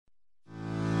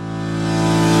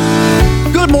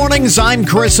mornings, I'm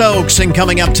Chris Oakes, and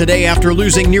coming up today, after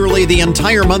losing nearly the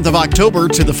entire month of October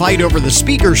to the fight over the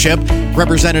speakership,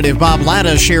 Representative Bob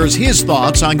Latta shares his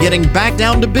thoughts on getting back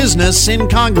down to business in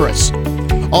Congress.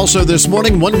 Also this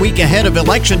morning, 1 week ahead of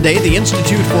Election Day, the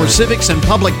Institute for Civics and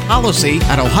Public Policy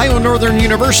at Ohio Northern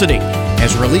University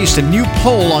has released a new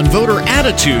poll on voter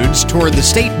attitudes toward the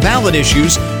state ballot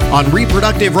issues on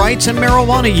reproductive rights and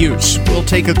marijuana use. We'll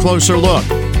take a closer look.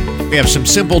 We have some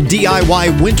simple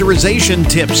DIY winterization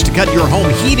tips to cut your home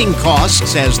heating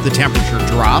costs as the temperature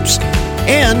drops.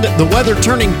 And the weather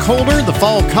turning colder, the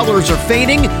fall colors are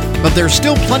fading, but there's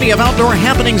still plenty of outdoor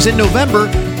happenings in November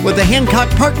with the Hancock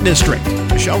Park District.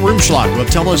 Michelle Rumschlag will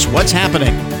tell us what's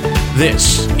happening.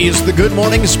 This is the Good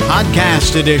Mornings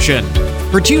Podcast Edition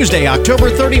for Tuesday, October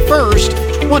 31st,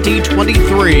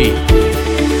 2023.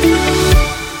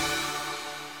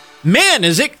 Man,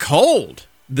 is it cold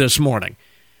this morning.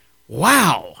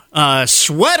 Wow,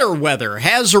 sweater weather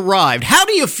has arrived. How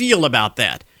do you feel about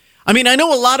that? I mean, I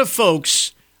know a lot of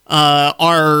folks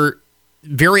are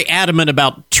very adamant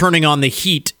about turning on the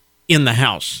heat in the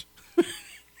house.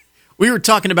 We were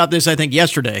talking about this, I think,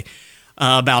 yesterday,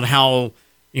 about how,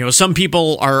 some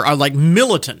people are like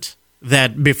militant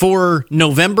that before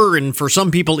November, and for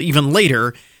some people even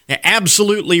later, they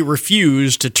absolutely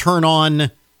refuse to turn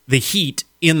on the heat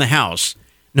in the house,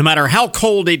 no matter how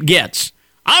cold it gets.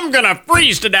 I'm going to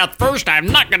freeze to death first. I'm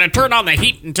not going to turn on the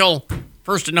heat until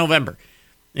 1st of November.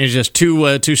 It's just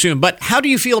too soon. But how do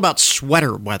you feel about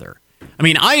sweater weather? I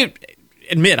mean, I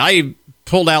admit I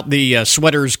pulled out the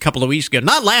sweaters a couple of weeks ago.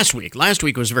 Not last week. Last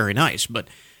week was very nice, but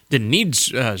didn't need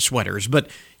sweaters. But,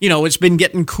 it's been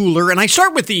getting cooler. And I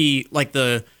start with the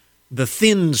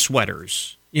thin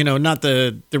sweaters, not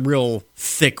the real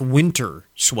thick winter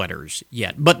sweaters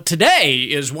yet. But today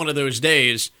is one of those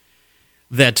days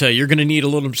that you're going to need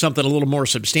something a little more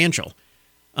substantial.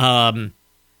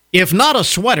 If not a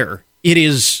sweater, it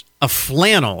is a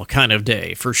flannel kind of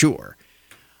day for sure.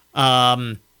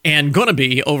 And going to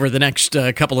be over the next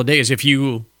couple of days. If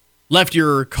you left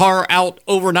your car out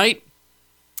overnight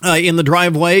in the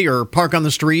driveway or park on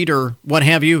the street or what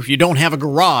have you, if you don't have a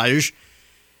garage,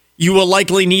 you will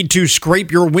likely need to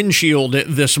scrape your windshield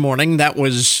this morning. I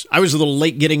was a little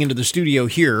late getting into the studio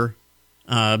here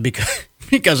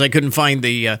because I couldn't find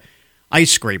the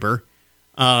ice scraper,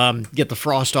 get the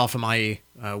frost off of my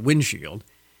windshield.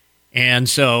 And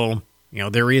so,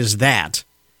 there is that.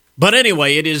 But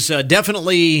anyway, it is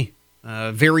definitely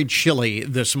very chilly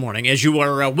this morning. As you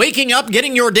are waking up,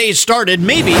 getting your day started,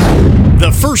 maybe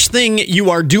the first thing you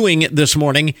are doing this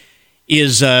morning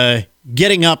is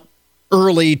getting up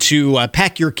early to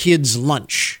pack your kids'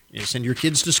 lunch. You send your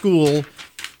kids to school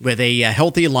with a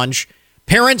healthy lunch.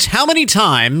 Parents, how many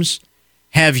times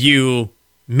have you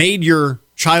made your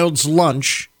child's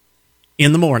lunch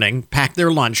in the morning, packed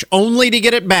their lunch, only to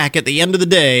get it back at the end of the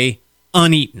day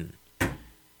uneaten?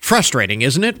 Frustrating,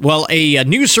 isn't it? Well, a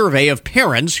new survey of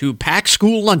parents who pack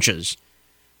school lunches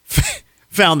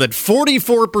found that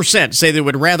 44% say they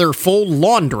would rather fold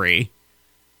laundry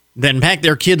than pack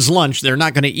their kids' lunch they're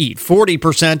not going to eat.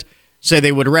 40% say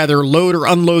they would rather load or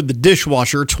unload the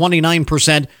dishwasher.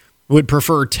 29% would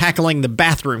prefer tackling the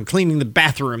bathroom, cleaning the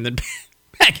bathroom, than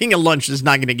packing a lunch that's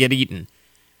not going to get eaten.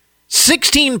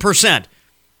 16%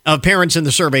 of parents in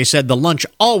the survey said the lunch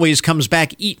always comes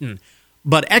back eaten.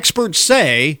 But experts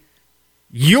say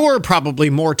you're probably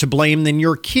more to blame than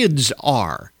your kids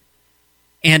are.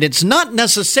 And it's not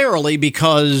necessarily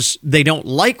because they don't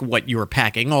like what you're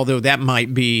packing, although that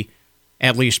might be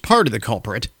at least part of the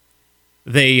culprit.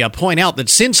 They point out that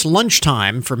since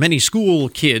lunchtime for many school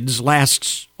kids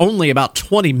lasts only about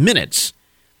 20 minutes,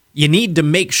 you need to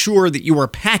make sure that you are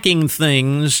packing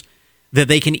things that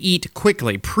they can eat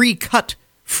quickly. Pre-cut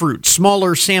fruit,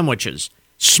 smaller sandwiches,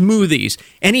 smoothies,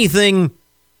 anything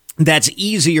that's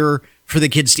easier for the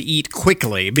kids to eat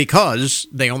quickly because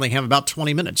they only have about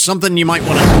 20 minutes. Something you might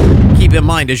want to keep in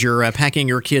mind as you're packing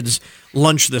your kids'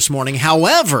 lunch this morning.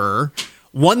 However,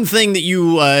 one thing that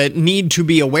you need to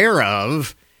be aware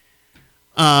of,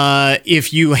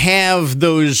 if you have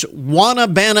those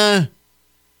Wanna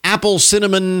apple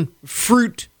cinnamon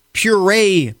fruit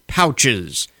puree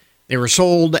pouches, they were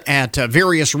sold at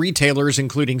various retailers,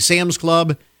 including Sam's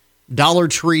Club, Dollar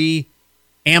Tree,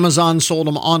 Amazon sold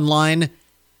them online.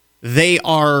 They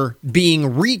are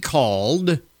being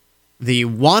recalled. The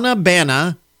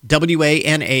Wanna,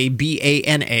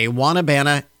 W-A-N-A-B-A-N-A,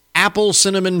 Wanna apple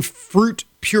cinnamon fruit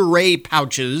puree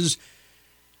pouches.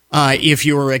 If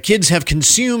your kids have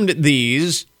consumed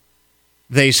these,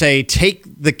 they say take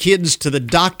the kids to the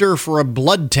doctor for a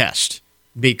blood test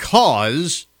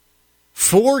because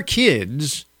 4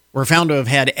 kids were found to have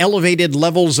had elevated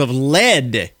levels of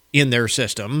lead in their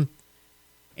system.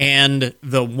 And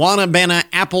the Wanabana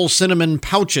apple cinnamon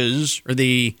pouches are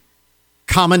the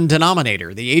common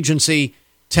denominator. The agency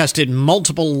tested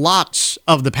multiple lots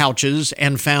of the pouches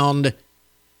and found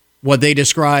what they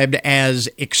described as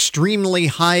extremely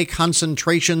high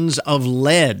concentrations of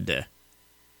lead.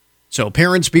 So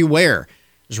parents beware.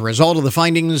 As a result of the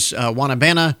findings,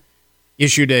 Wanabana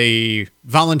issued a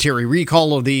voluntary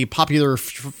recall of the popular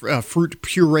fruit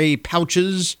puree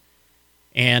pouches.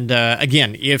 And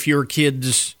again, if your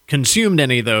kids consumed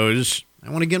any of those, I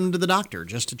want to get them to the doctor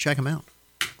just to check them out.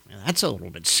 That's a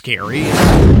little bit scary.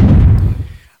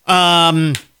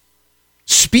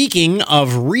 Speaking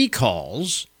of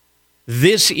recalls,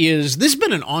 this has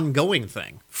been an ongoing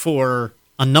thing for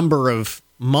a number of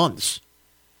months.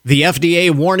 The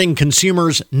FDA warning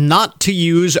consumers not to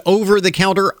use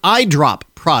over-the-counter eye drop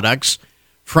products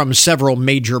from several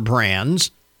major brands.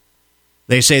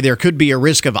 They say there could be a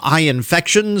risk of eye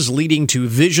infections leading to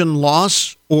vision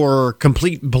loss or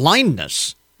complete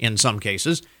blindness in some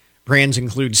cases. Brands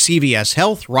include CVS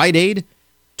Health, Rite Aid,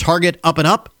 Target Up and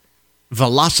Up,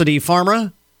 Velocity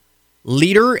Pharma,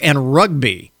 Leader, and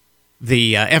Rugby.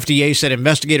 The FDA said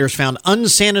investigators found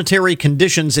unsanitary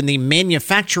conditions in the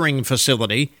manufacturing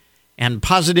facility and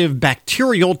positive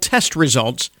bacterial test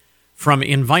results from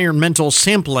environmental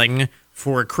sampling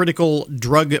for critical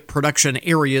drug production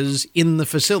areas in the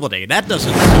facility. That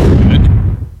doesn't sound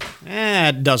good.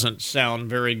 That doesn't sound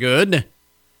very good.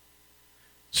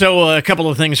 So a couple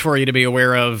of things for you to be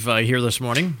aware of here this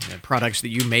morning. Products that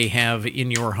you may have in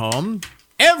your home.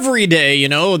 Every day,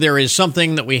 there is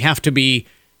something that we have to be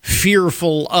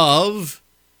fearful of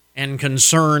and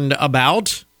concerned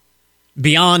about.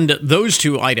 Beyond those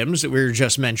two items that we were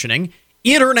just mentioning,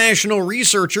 international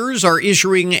researchers are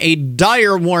issuing a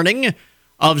dire warning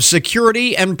of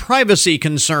security and privacy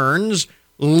concerns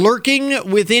lurking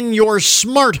within your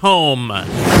smart home.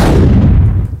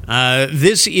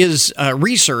 This is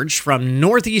research from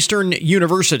Northeastern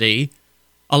University,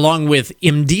 along with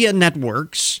Imdia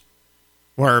Networks,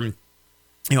 where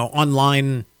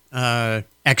online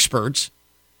experts,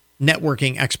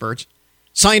 networking experts.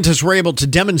 Scientists were able to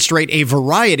demonstrate a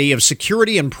variety of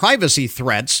security and privacy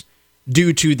threats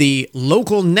due to the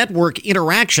local network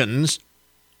interactions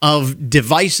of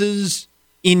devices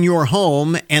in your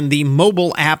home and the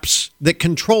mobile apps that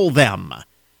control them.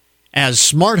 As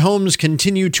smart homes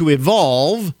continue to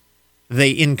evolve,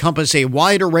 they encompass a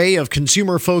wide array of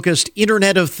consumer-focused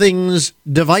Internet of Things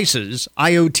devices,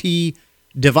 IoT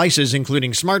devices,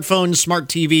 including smartphones, smart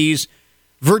TVs,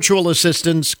 virtual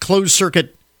assistants,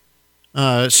 closed-circuit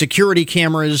security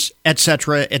cameras,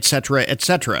 etc., etc.,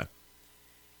 etc.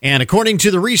 And according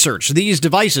to the research, these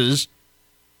devices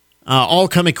all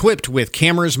come equipped with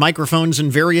cameras, microphones,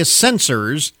 and various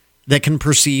sensors that can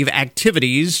perceive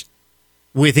activities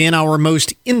within our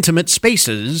most intimate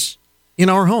spaces in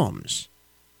our homes.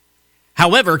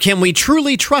 However, can we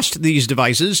truly trust these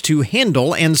devices to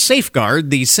handle and safeguard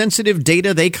the sensitive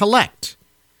data they collect?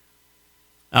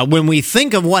 When we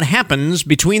think of what happens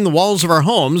between the walls of our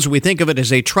homes, we think of it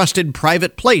as a trusted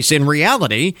private place. In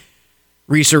reality,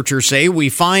 researchers say we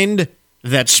find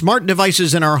that smart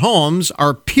devices in our homes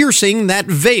are piercing that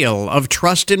veil of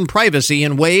trust and privacy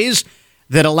in ways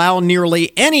that allow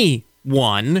nearly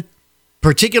anyone,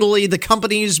 particularly the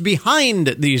companies behind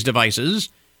these devices,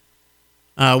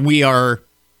 we are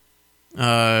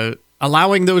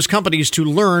allowing those companies to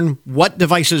learn what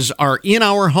devices are in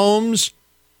our homes.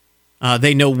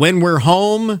 They know when we're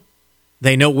home.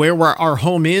 They know where our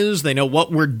home is. They know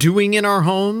what we're doing in our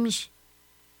homes.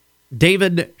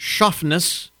 David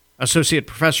Schaffness, Associate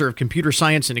Professor of Computer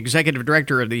Science and Executive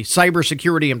Director of the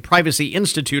Cybersecurity and Privacy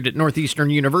Institute at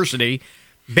Northeastern University,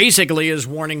 basically is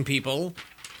warning people,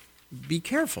 be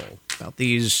careful about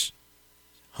these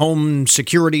home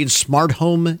security and smart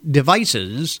home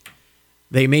devices.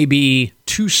 They may be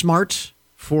too smart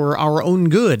for our own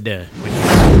good.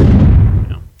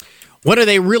 What are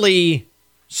they really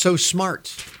so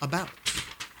smart about?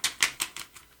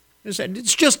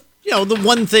 It's just, the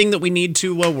one thing that we need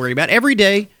to worry about. Every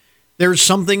day, there's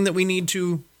something that we need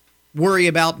to worry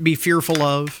about, be fearful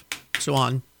of, so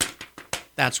on.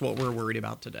 That's what we're worried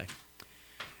about today.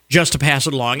 Just to pass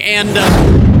it along.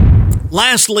 And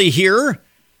lastly here,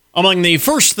 among the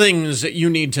first things that you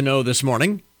need to know this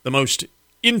morning, the most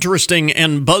interesting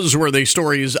and buzzworthy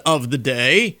stories of the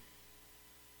day,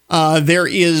 there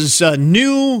is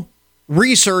new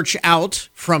research out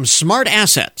from Smart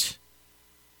Asset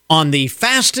on the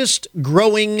fastest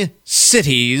growing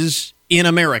cities in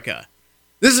America.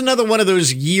 This is another one of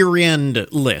those year-end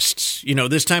lists.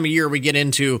 This time of year we get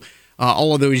into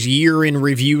all of those year-in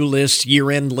review lists,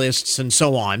 year-end lists, and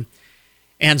so on.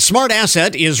 And Smart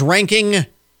Asset is ranking.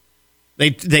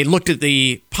 They looked at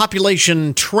the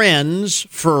population trends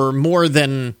for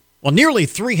nearly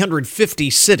 350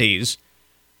 cities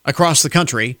across the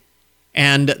country,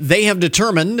 and they have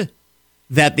determined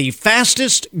that the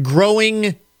fastest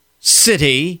growing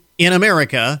city in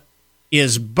America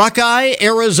is Buckeye,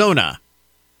 Arizona.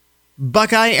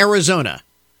 Buckeye, Arizona.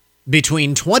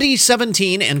 Between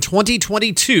 2017 and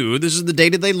 2022, this is the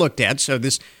data they looked at, so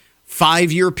this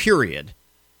 5-year period,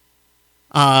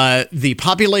 the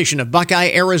population of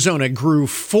Buckeye, Arizona grew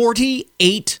 48%.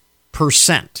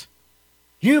 Can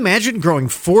you imagine growing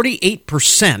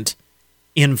 48%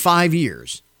 in 5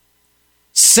 years?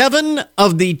 7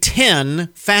 of the 10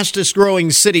 fastest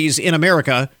growing cities in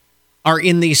America are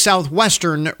in the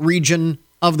southwestern region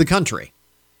of the country.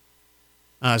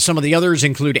 Some of the others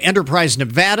include Enterprise,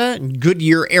 Nevada, and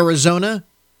Goodyear, Arizona.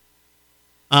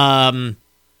 Let's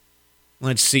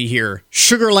see here.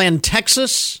 Sugarland,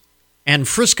 Texas, and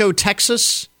Frisco,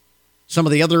 Texas. Some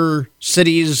of the other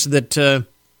cities that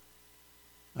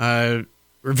are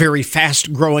very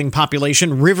fast-growing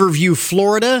population. Riverview,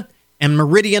 Florida, and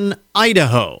Meridian,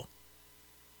 Idaho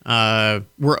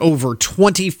were over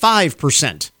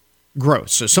 25% growth.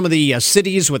 So some of the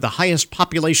cities with the highest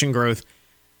population growth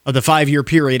of the 5-year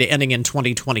period ending in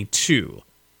 2022.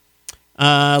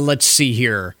 Let's see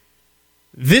here.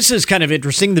 This is kind of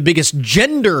interesting. The biggest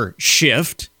gender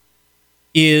shift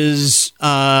is,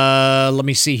 let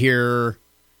me see here,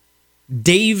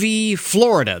 Davie,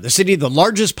 Florida. The city, the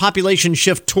largest population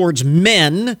shift towards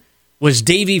men was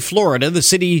Davie, Florida. The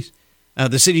city's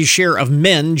share of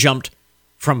men jumped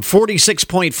from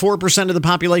 46.4% of the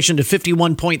population to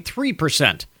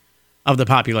 51.3% of the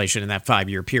population in that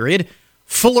 5-year period.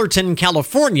 Fullerton,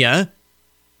 California,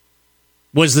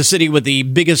 was the city with the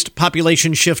biggest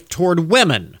population shift toward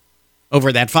women.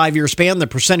 Over that 5-year span, the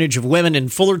percentage of women in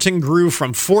Fullerton grew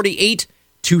from 48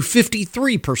 to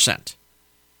 53% of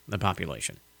the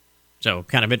population. So,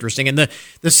 kind of interesting. And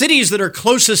the cities that are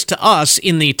closest to us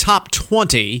in the top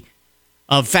 20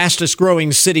 of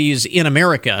fastest-growing cities in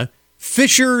America,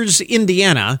 Fishers,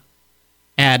 Indiana,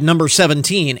 at number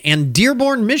 17, and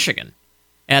Dearborn, Michigan,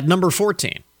 at number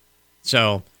 14.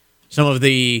 So, some of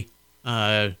the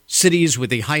cities with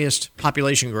the highest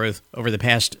population growth over the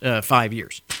past 5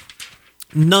 years.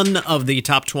 None of the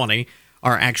top 20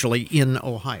 are actually in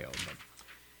Ohio. But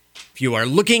if you are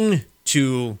looking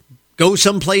to go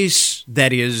someplace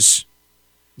that is,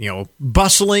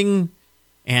 bustling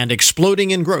and exploding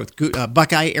in growth,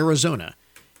 Buckeye, Arizona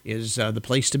is the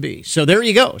place to be. So there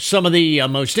you go. Some of the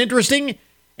most interesting,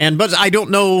 but I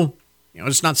don't know,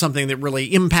 it's not something that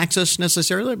really impacts us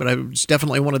necessarily, but it's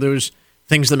definitely one of those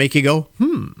things that make you go,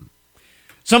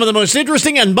 Some of the most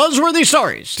interesting and buzzworthy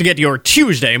stories to get your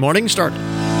Tuesday morning started.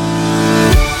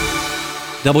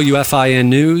 WFIN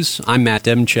News, I'm Matt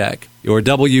Demchek. Your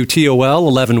WTOL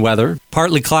 11 weather.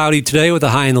 Partly cloudy today with a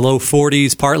high in the low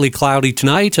 40s. Partly cloudy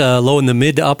tonight, low in the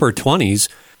mid to upper 20s.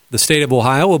 The state of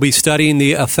Ohio will be studying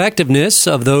the effectiveness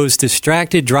of those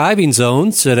distracted driving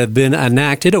zones that have been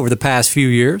enacted over the past few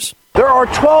years. There are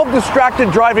 12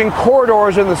 distracted driving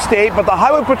corridors in the state, but the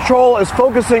Highway Patrol is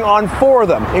focusing on 4 of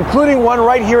them, including one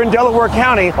right here in Delaware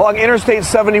County along Interstate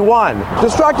 71.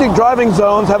 Distracted driving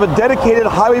zones have a dedicated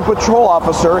Highway Patrol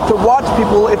officer to watch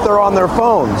people if they're on their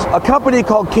phones. A company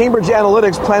called Cambridge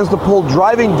Analytics plans to pull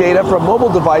driving data from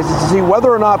mobile devices to see whether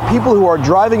or not people who are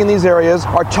driving in these areas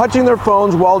are touching their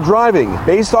phones while driving.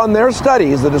 Based on their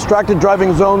studies, the distracted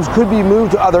driving zones could be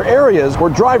moved to other areas where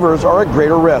drivers are at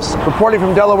greater risk. Reporting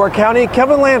from Delaware County,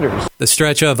 Kevin Landers. The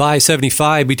stretch of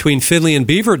I-75 between Finley and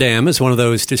Beaver Dam is one of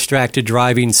those distracted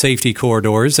driving safety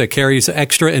corridors that carries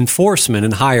extra enforcement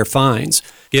and higher fines.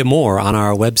 Get more on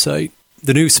our website.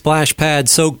 The new splash pad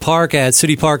Soak Park at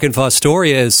City Park in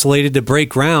Fostoria is slated to break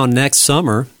ground next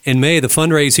summer. In May, the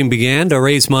fundraising began to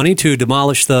raise money to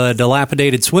demolish the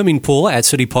dilapidated swimming pool at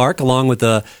City Park, along with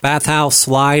the bathhouse,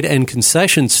 slide, and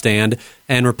concession stand,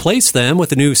 and replace them with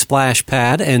the new splash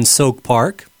pad and Soak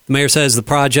Park. The mayor says the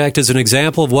project is an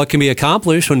example of what can be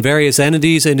accomplished when various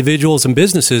entities, individuals, and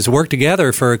businesses work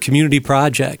together for a community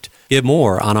project. Get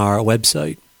more on our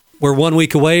website. We're 1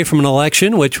 week away from an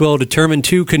election which will determine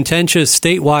 2 contentious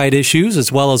statewide issues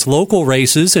as well as local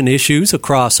races and issues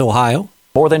across Ohio.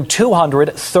 More than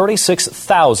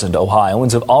 236,000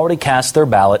 Ohioans have already cast their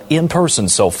ballot in person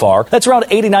so far. That's around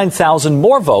 89,000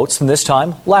 more votes than this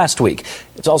time last week.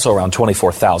 It's also around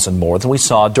 24,000 more than we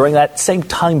saw during that same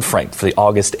time frame for the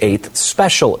August 8th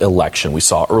special election we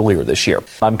saw earlier this year.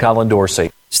 I'm Colin Dorsey.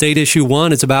 State Issue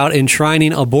 1 is about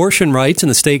enshrining abortion rights in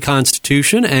the state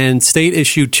constitution, and State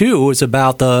Issue 2 is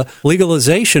about the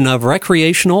legalization of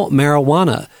recreational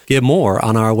marijuana. Get more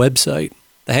on our website.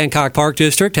 The Hancock Park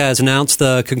District has announced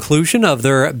the conclusion of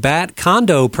their bat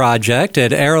condo project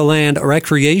at Arrowland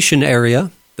Recreation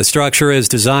Area. The structure is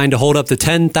designed to hold up to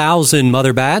 10,000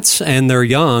 mother bats and their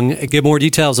young. Get more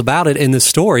details about it in the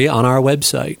story on our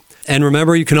website. And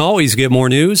remember, you can always get more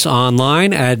news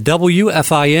online at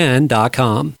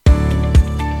WFIN.com.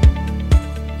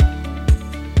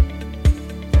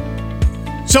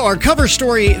 So our cover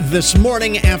story this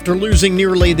morning, after losing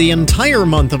nearly the entire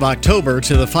month of October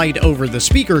to the fight over the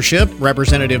speakership,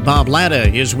 Representative Bob Latta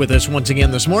is with us once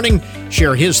again this morning,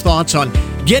 share his thoughts on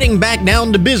getting back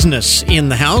down to business in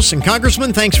the House. And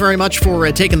Congressman, thanks very much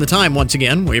for taking the time once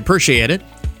again. We appreciate it.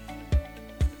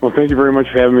 Well, thank you very much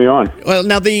for having me on. Well,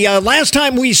 now, the last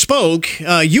time we spoke,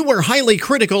 you were highly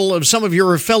critical of some of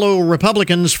your fellow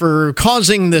Republicans for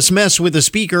causing this mess with the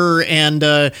speaker,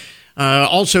 and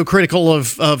also critical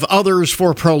of others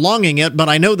for prolonging it. But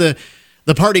I know the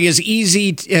party is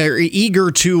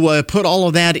eager to put all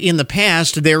of that in the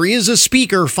past. There is a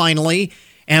speaker finally,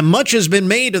 and much has been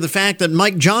made of the fact that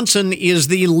Mike Johnson is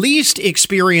the least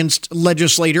experienced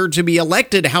legislator to be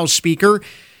elected House Speaker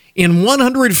in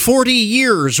 140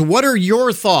 years. What are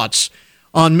your thoughts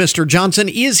on Mr. Johnson?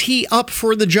 Is he up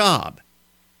for the job?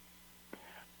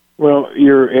 Well,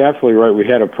 you're absolutely right. We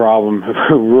had a problem,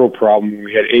 a real problem.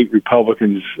 We had 8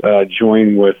 Republicans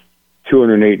join with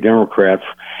 208 Democrats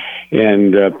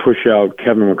and push out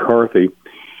Kevin McCarthy.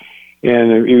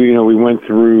 And, we went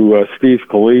through Steve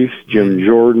Scalise, Jim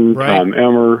Jordan, right, Tom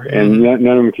Emmer, and none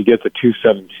of them could get to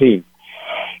 217.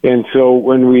 And so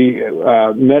when we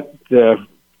met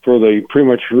for the pretty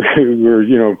much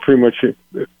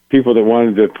people that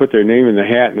wanted to put their name in the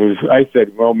hat, and I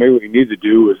said, well, maybe what we need to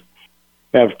do is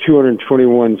have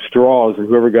 221 straws, and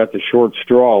whoever got the short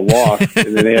straw lost,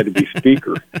 and then they had to be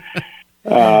speaker.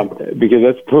 Because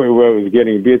that's probably what it was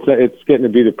getting to be. It's getting to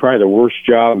be probably the worst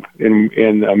job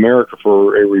in America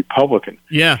for a Republican.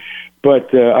 Yeah.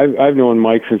 But I've known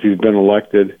Mike since he's been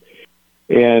elected,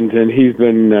 and he's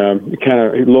been kind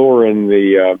of lower in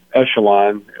the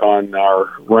echelon on our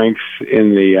ranks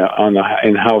in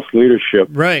House leadership.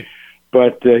 Right.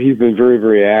 But he's been very,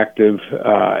 very active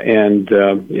and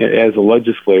as a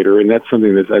legislator, and that's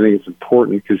something that I think is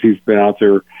important because he's been out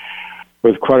there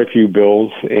with quite a few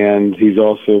bills, and he's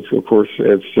also, of course,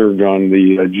 has served on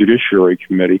the Judiciary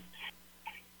Committee.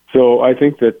 So I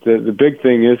think that the big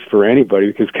thing is for anybody,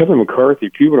 because Kevin McCarthy,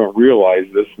 people don't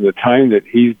realize this, in the time that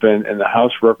he's been in the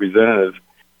House of Representatives,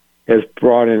 has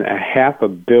brought in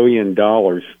 $500 million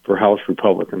for House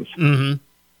Republicans. Mm-hmm.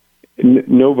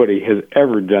 Nobody has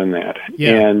ever done that,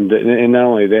 yeah. And not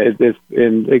only that,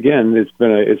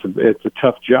 it's a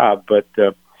tough job. But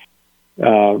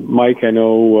Mike, I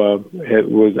know,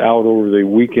 was out over the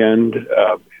weekend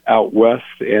out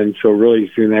west, and so really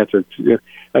he's going to have to.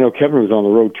 I know Kevin was on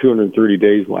the road 230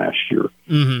 days last year,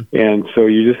 mm-hmm. and so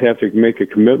you just have to make a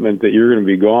commitment that you're going to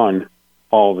be gone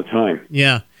all the time.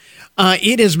 Yeah.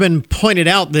 It has been pointed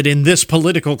out that in this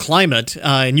political climate,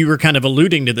 and you were kind of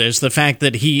alluding to this, the fact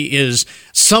that he is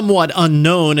somewhat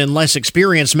unknown and less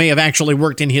experienced may have actually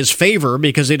worked in his favor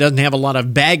because he doesn't have a lot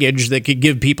of baggage that could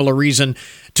give people a reason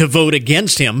to vote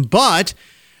against him. But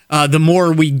the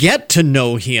more we get to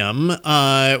know him,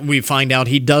 we find out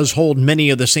he does hold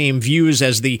many of the same views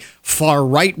as the far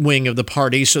right wing of the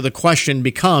party. So the question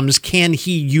becomes, can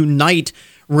he unite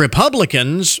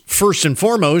Republicans, first and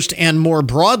foremost, and more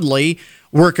broadly,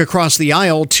 work across the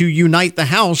aisle to unite the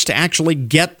House to actually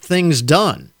get things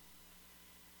done?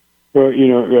 Well,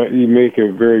 you make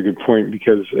a very good point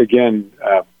because, again,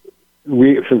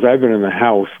 since I've been in the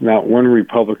House, not one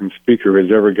Republican speaker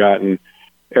has ever gotten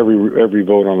every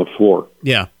vote on the floor.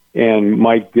 Yeah. And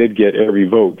Mike did get every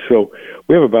vote. So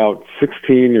we have about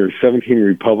 16 or 17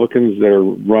 Republicans that are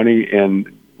running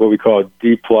in what we call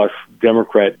D-plus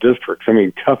Democrat districts. I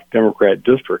mean, tough Democrat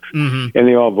districts. Mm-hmm. And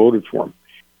they all voted for him.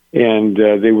 And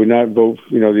they would not vote,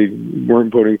 they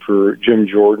weren't voting for Jim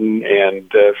Jordan.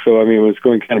 And so, it was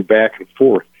going kind of back and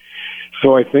forth.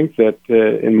 So I think that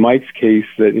in Mike's case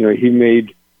that,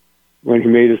 when he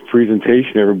made his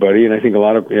presentation to everybody, and I think a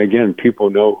lot of, again,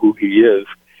 people know who he is,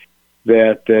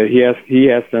 that he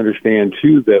has to understand,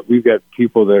 too, that we've got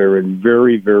people that are in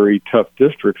very, very tough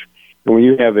districts. And when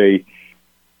you have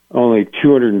only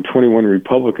 221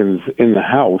 Republicans in the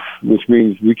House, which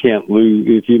means we can't lose.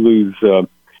 If you lose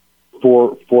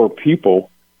four people,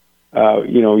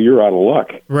 you're out of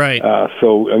luck. Right.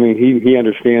 So he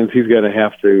understands he's got to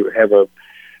have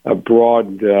a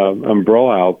broad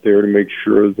umbrella out there to make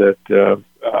sure that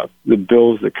the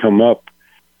bills that come up,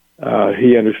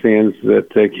 he understands that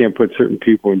they can't put certain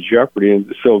people in jeopardy.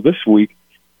 And so this week,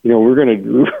 we're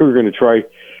going to try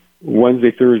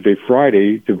Wednesday, Thursday,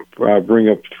 Friday to bring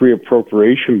up 3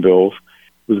 appropriation bills.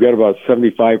 We've got about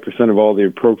 75% of all the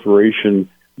appropriation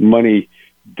money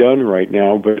done right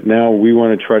now, but now we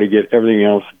want to try to get everything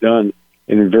else done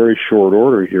in very short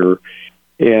order here.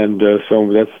 And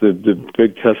so that's the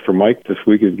big test for Mike this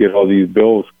week, is get all these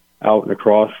bills out and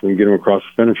across and get them across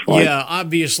the finish line. Yeah,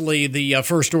 obviously the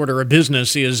first order of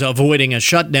business is avoiding a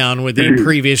shutdown with the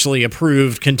previously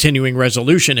approved continuing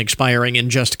resolution expiring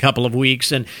in just a couple of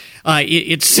weeks. And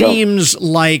it seems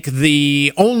like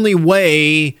the only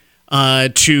way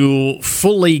to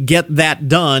fully get that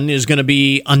done is going to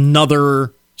be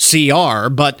another CR.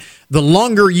 But the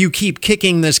longer you keep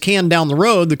kicking this can down the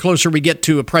road, the closer we get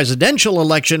to a presidential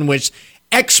election, which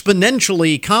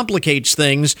exponentially complicates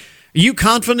things. Are you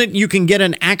confident you can get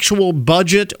an actual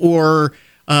budget, or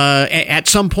at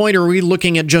some point are we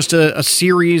looking at just a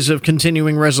series of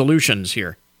continuing resolutions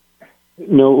here?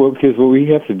 No, because what we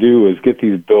have to do is get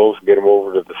these bills, get them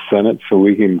over to the Senate so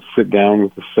we can sit down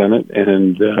with the Senate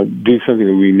and do something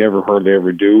that we never hardly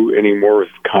ever do anymore with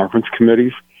conference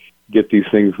committees, get these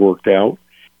things worked out.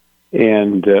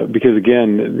 And because,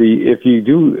 again, if you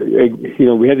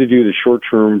do, we had to do the short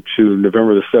term to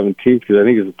November the 17th, because I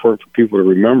think it's important for people to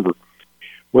remember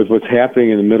with what's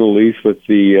happening in the Middle East with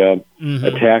the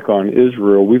attack on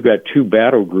Israel. We've got 2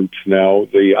 battle groups now,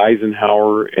 the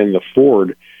Eisenhower and the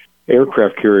Ford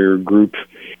aircraft carrier groups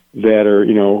that are,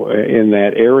 in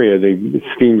that area. They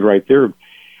steamed right there.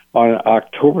 On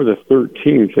October the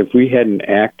 13th, if we hadn't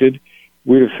acted,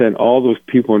 we'd have sent all those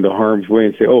people into harm's way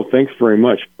and say, oh, thanks very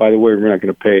much. By the way, we're not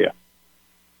going to pay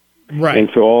you. Right. And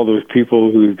so all those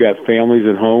people who've got families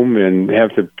at home and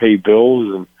have to pay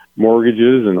bills and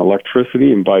mortgages and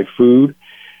electricity and buy food,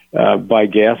 buy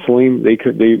gasoline, they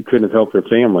couldn't have helped their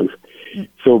families.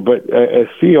 So, but a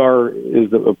CR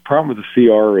is the problem with the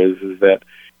CR is that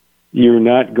you're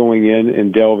not going in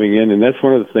and delving in, and that's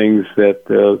one of the things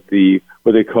that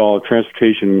what they call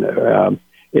transportation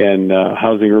and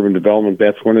housing, urban development.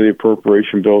 That's one of the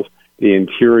appropriation bills. The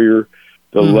interior,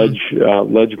 the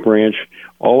ledge branch,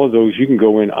 all of those you can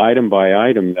go in item by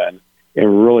item then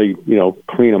and really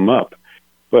clean them up.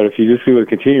 But if you just do a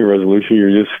continuing resolution,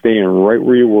 you're just staying right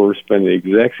where you were, spending the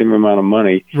exact same amount of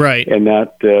money, right, and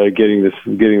not getting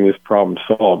this problem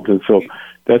solved. And so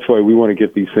that's why we want to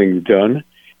get these things done.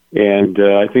 And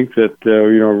I think that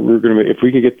we're going to, if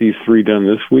we can get these 3 done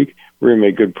this week, we're going to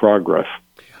make good progress.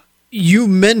 You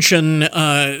mention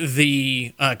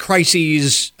the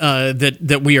crises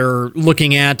that we are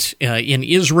looking at in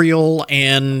Israel,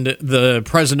 and the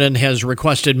president has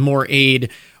requested more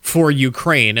aid for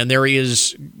Ukraine. And there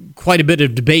is quite a bit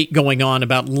of debate going on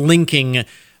about linking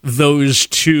those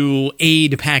 2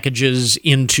 aid packages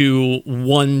into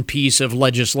one piece of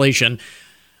legislation.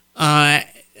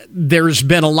 There's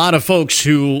been a lot of folks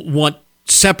who want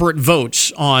separate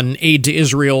votes on aid to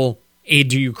Israel, aid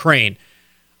to Ukraine.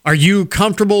 Are you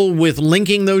comfortable with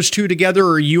linking those 2 together,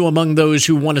 or are you among those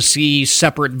who want to see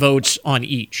separate votes on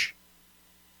each?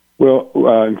 Well,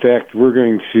 in fact, we're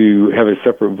going to have a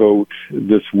separate vote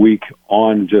this week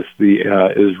on just the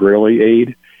Israeli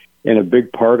aid, and a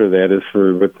big part of that is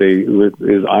for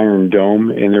is Iron Dome,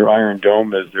 and their Iron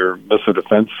Dome is their missile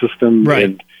defense system.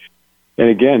 Right. And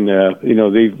again,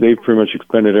 they've pretty much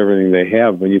expended everything they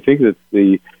have. When you think that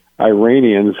the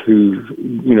Iranians, who,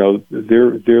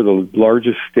 they're the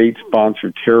largest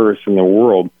state-sponsored terrorists in the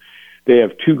world, they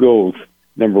have 2 goals.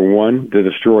 Number 1, to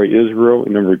destroy Israel,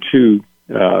 and number 2,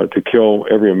 to kill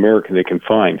every American they can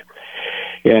find.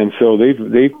 And so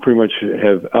they've pretty much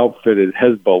have outfitted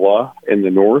Hezbollah in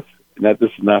the north, and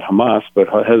this is not Hamas, but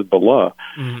Hezbollah,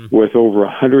 with over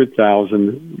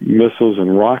 100,000 missiles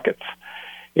and rockets.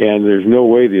 And there's no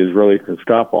way the Israelis can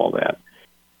stop all that.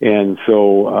 And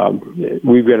so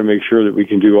we've got to make sure that we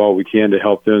can do all we can to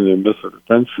help them in the missile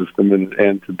defense system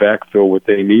and to backfill what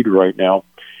they need right now,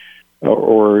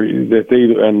 or that they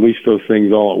unleash those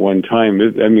things all at one time.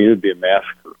 It'd be a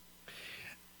massacre.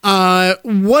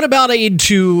 What about aid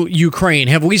to Ukraine?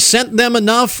 Have we sent them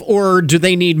enough, or do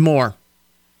they need more?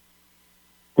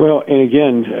 Well, and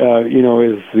again,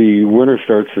 as the winter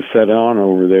starts to set on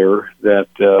over there, that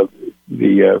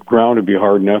the ground would be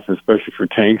hard enough, especially for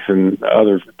tanks and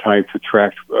other types of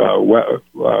tracked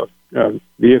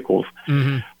vehicles.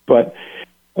 But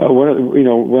one of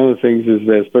the things is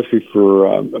that, especially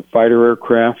for fighter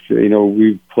aircraft,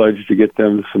 we've pledged to get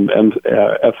them some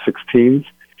F-16s.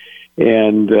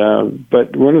 And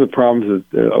but one of the problems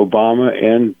that Obama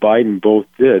and Biden both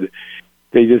did,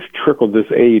 they just trickled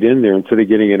this aid in there instead of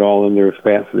getting it all in there as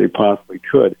fast as they possibly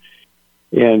could.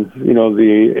 And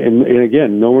and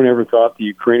again, no one ever thought the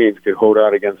Ukrainians could hold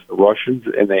out against the Russians,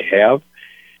 and they have.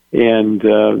 And,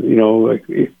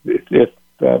 if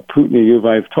Putin and you and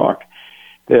I have talked,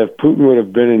 if Putin would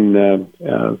have been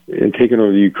in taken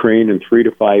over the Ukraine in 3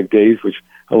 to 5 days, which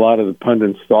a lot of the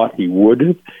pundits thought he would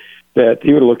have, that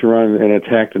he would have looked around and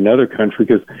attacked another country,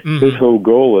 because his whole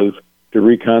goal is to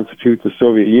reconstitute the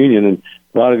Soviet Union. And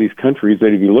a lot of these countries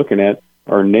that he'd be looking at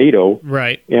are NATO.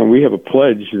 Right. And we have a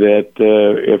pledge that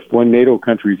if one NATO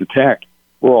country is attacked,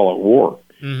 we're all at war.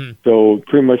 So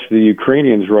pretty much the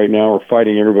Ukrainians right now are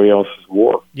fighting everybody else's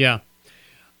war. Yeah.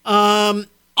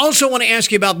 Also want to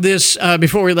ask you about this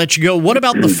before we let you go. What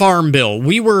about the Farm Bill?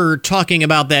 We were talking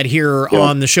about that here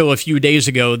on the show a few days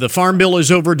ago. The Farm Bill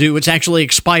is overdue. It's actually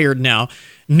expired now.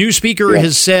 New Speaker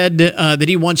has said that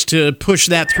he wants to push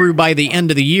that through by the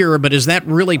end of the year, but is that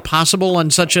really possible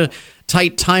on such a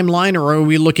tight timeline, or are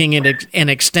we looking at an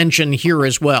extension here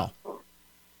as well?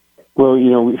 Well,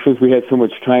 since we had so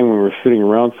much time when we were sitting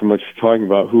around so much talking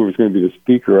about who was going to be the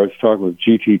speaker, I was talking with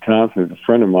G.T. Thompson, a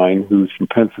friend of mine who's from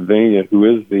Pennsylvania, who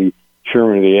is the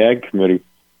chairman of the Ag Committee.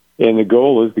 And the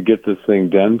goal is to get this thing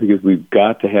done, because we've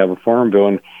got to have a farm bill.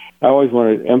 And I always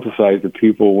want to emphasize to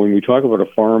people, when we talk about a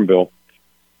farm bill,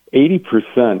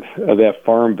 80% of that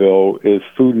farm bill is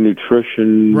food and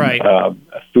nutrition,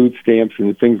 food stamps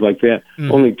and things like that.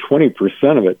 Only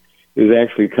 20% of it is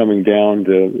actually coming down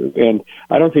to, and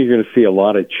I don't think you're going to see a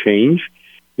lot of change,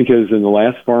 because in the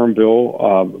last farm bill,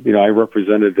 I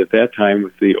represented at that time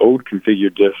with the Ode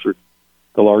configured district,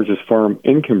 the largest farm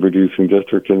income producing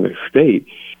district in the state.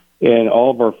 And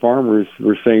all of our farmers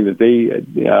were saying that they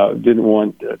didn't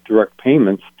want direct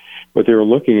payments. What they were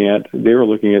looking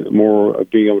at more of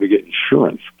being able to get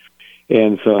insurance.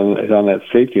 And so on that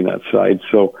safety net side.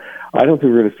 So I don't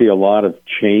think we're going to see a lot of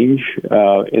change,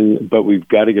 but we've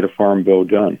got to get a farm bill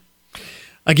done.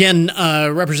 Again,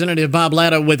 Representative Bob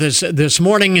Latta with us this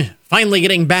morning, finally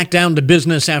getting back down to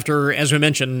business after, as we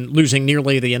mentioned, losing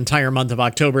nearly the entire month of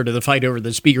October to the fight over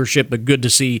the speakership, but good to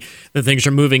see that things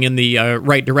are moving in the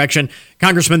right direction.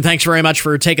 Congressman, thanks very much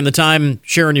for taking the time,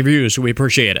 sharing your views. We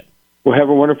appreciate it. Well, have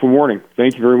a wonderful morning.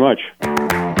 Thank you very much.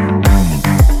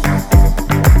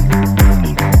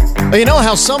 You know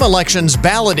how some elections,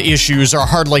 ballot issues are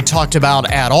hardly talked about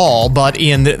at all, but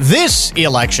in this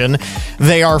election,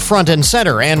 they are front and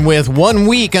center. And with 1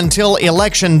 week until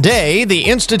Election Day, the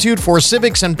Institute for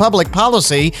Civics and Public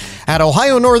Policy at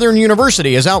Ohio Northern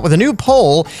University is out with a new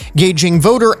poll gauging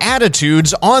voter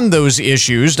attitudes on those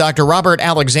issues. Dr. Robert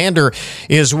Alexander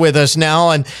is with us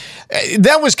now, and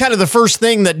that was kind of the first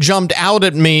thing that jumped out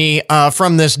at me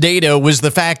from this data, was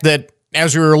the fact that,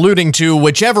 as we were alluding to,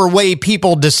 whichever way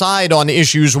people decide on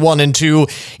issues 1 and 2,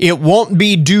 it won't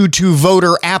be due to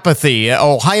voter apathy.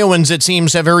 Ohioans, it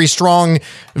seems, have very strong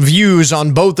views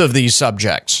on both of these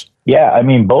subjects. Yeah, I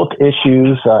mean, both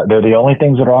issues, they're the only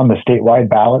things that are on the statewide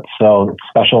ballot, so it's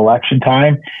special election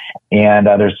time, and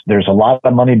there's a lot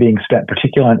of money being spent,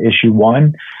 particularly on issue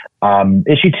 1.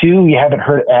 Issue 2, you haven't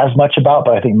heard as much about,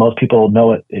 but I think most people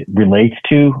know it relates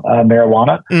to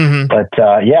marijuana. But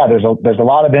there's a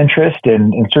lot of interest,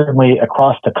 and certainly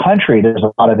across the country, there's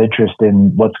a lot of interest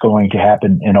in what's going to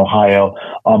happen in Ohio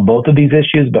on both of these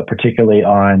issues, but particularly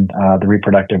on the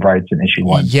reproductive rights in issue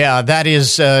 1. Yeah, that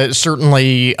is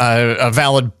certainly a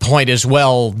valid point as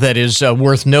well that is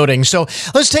worth noting. So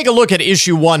let's take a look at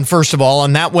issue 1, first of all,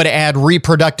 and that would add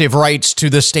reproductive rights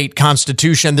to the state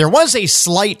constitution. There was a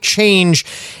slight change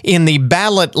in the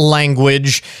ballot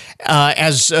language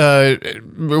as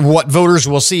what voters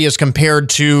will see as compared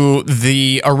to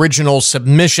the original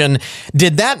submission.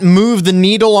 Did that move the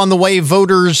needle on the way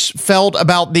voters felt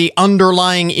about the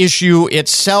underlying issue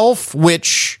itself,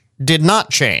 which did not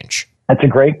change? That's a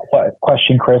great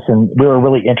question, Chris, and we were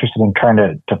really interested in trying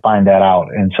to find that out.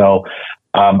 And so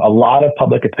a lot of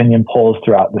public opinion polls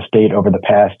throughout the state over the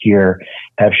past year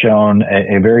have shown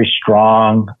a very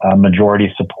strong majority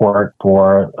support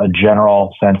for a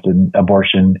general sense in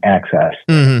abortion access,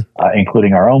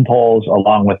 including our own polls,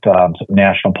 along with some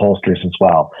national pollsters as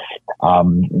well.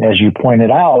 As you pointed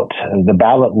out, the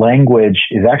ballot language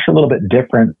is actually a little bit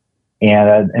different.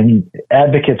 And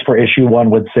advocates for issue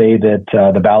 1 would say that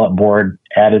the ballot board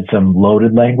added some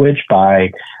loaded language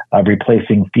by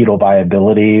replacing fetal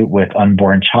viability with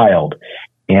unborn child.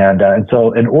 And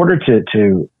so in order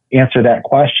to answer that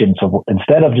question, so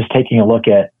instead of just taking a look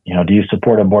at, do you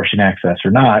support abortion access or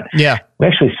not? Yeah. We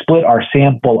actually split our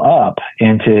sample up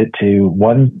into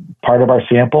one part of our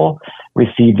sample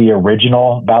received the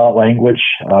original ballot language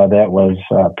that was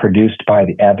produced by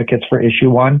the advocates for issue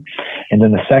 1. And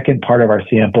then the second part of our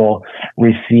sample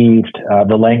received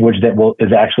the language that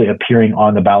is actually appearing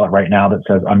on the ballot right now that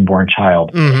says unborn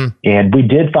child. And we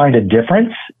did find a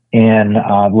difference in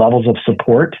levels of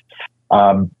support.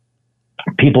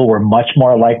 people were much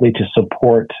more likely to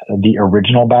support the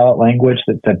original ballot language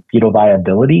that said fetal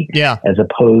viability, as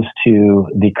opposed to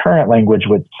the current language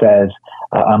which says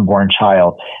unborn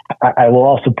child. I will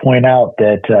also point out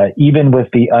that even with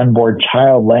the unborn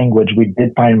child language, we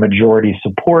did find majority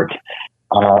support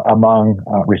among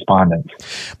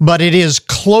respondents. But it is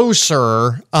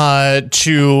closer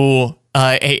to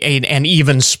an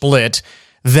even split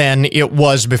than it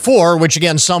was before, which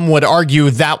again, some would argue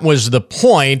that was the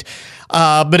point.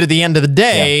 But at the end of the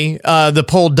day, the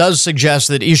poll does suggest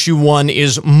that issue 1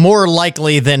 is more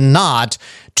likely than not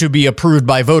to be approved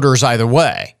by voters either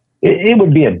way. It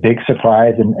would be a big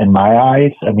surprise in my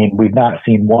eyes. I mean, we've not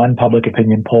seen one public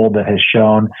opinion poll that has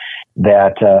shown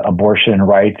that abortion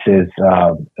rights is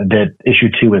that issue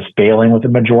 2 is failing with a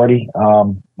majority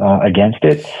against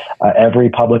it.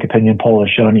 Every public opinion poll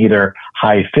has shown either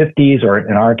high 50s, or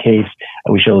in our case,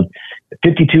 we showed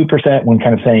 52% when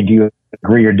kind of saying, do you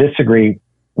agree or disagree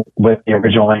with the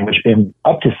original language, and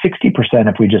up to 60%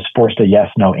 if we just forced a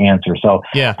yes/no answer. So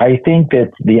I think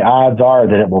that the odds are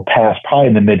that it will pass probably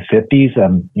in the mid 50s.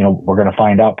 We're going to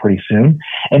find out pretty soon.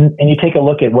 And you take a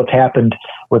look at what's happened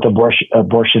with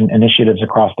abortion initiatives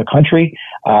across the country.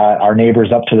 Our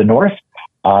neighbors up to the north,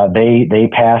 they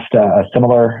passed a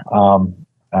similar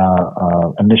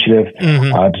initiative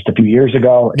just a few years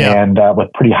ago, and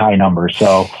with pretty high numbers.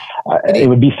 So it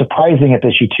would be surprising if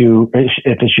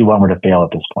issue 1 were to fail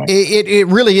at this point. It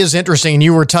really is interesting, and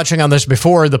you were touching on this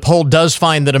before. The poll does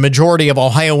find that a majority of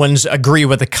Ohioans agree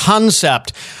with the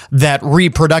concept that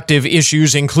reproductive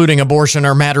issues, including abortion,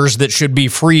 are matters that should be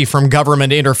free from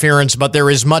government interference, but there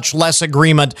is much less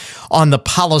agreement on the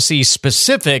policy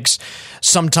specifics,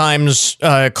 sometimes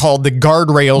called the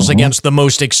guardrails against the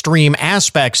most extreme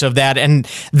aspects of that. And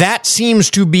that seems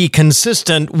to be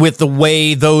consistent with the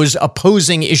way those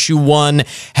opposing issue 1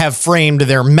 have framed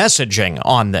their messaging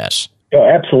on this. Oh,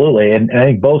 absolutely. And I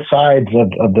think both sides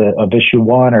of issue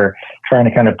 1 are trying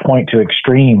to kind of point to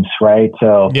extremes, right?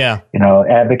 So,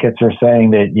 advocates are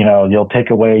saying that, you'll take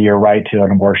away your right to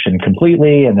an abortion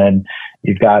completely. And then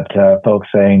you've got folks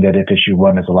saying that if issue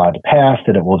 1 is allowed to pass,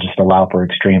 that it will just allow for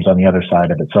extremes on the other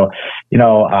side of it. So,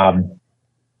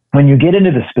 when you get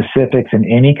into the specifics in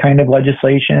any kind of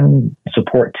legislation,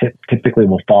 support typically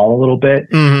will fall a little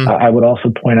bit. I would also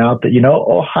point out that,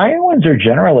 Ohioans are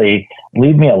generally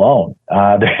leave me alone.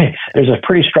 There's a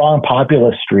pretty strong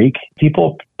populist streak.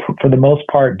 People, for the most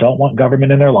part, don't want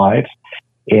government in their lives.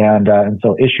 And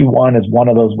so issue 1 is one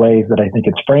of those ways that I think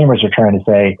its framers are trying to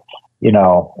say, we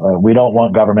don't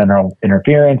want government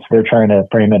interference. They're trying to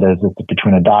frame it as it's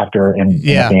between a doctor and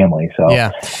a family. So,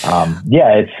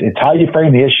 it's how you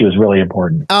frame the issue is really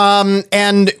important.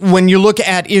 And when you look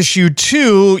at issue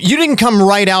 2, you didn't come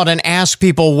right out and ask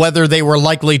people whether they were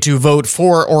likely to vote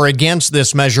for or against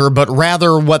this measure, but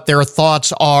rather what their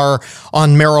thoughts are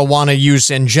on marijuana use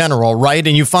in general, right?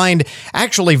 And you find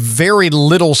actually very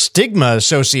little stigma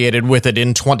associated with it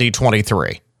in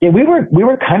 2023. Yeah, we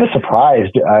were kind of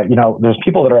surprised. There's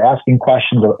people that are asking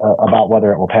questions about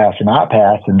whether it will pass or not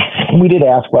pass, and we did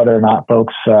ask whether or not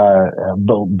folks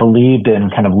believed in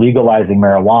kind of legalizing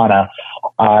marijuana.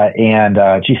 And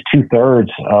just 2/3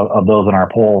 of those in our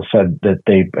poll said that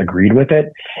they agreed with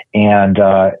it, and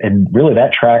really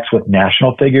that tracks with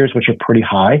national figures, which are pretty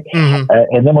high.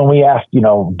 And then when we asked,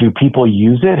 do people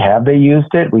use it? Have they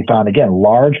used it? We found again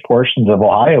large portions of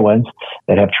Ohioans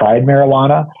that have tried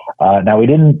marijuana. Now we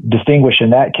didn't distinguish in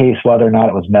that case whether or not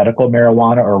it was medical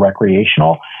marijuana or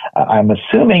recreational. I'm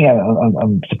assuming,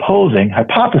 I'm supposing,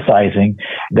 hypothesizing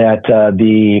that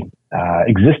the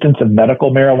existence of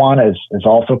medical marijuana is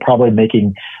also probably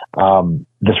making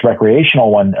this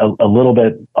recreational one a little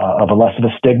bit of a less of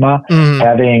a stigma.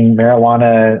 Having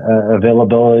marijuana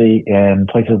availability in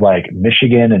places like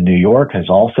Michigan and New York has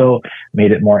also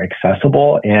made it more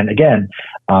accessible, and again,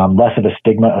 less of a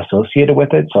stigma associated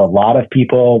with it. So a lot of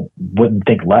people wouldn't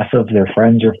think less of their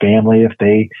friends or family if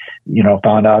they,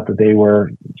 found out that they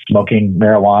were smoking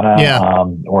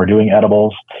marijuana or doing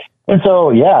edibles. And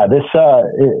so,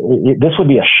 this would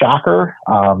be a shocker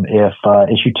if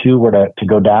issue 2 were to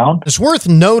go down. It's worth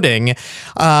noting,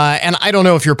 and I don't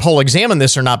know if your poll examined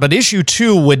this or not, but issue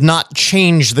 2 would not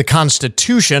change the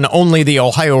Constitution, only the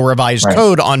Ohio Revised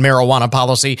Code on marijuana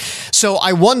policy. So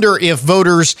I wonder if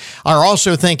voters are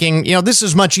also thinking, this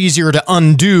is much easier to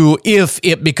undo if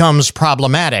it becomes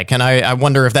problematic. And I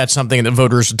wonder if that's something that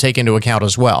voters would take into account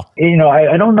as well.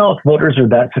 I don't know if voters are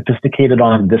that sophisticated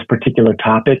on this particular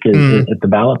topic at the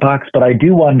ballot box, but I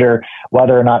do wonder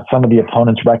whether or not some of the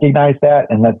opponents recognize that,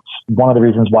 and that's one of the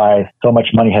reasons why so much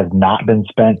money has not been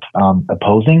spent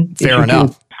opposing. Fair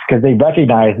enough. Because they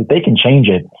recognize that they can change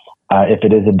it if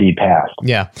it is indeed passed.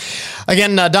 Yeah.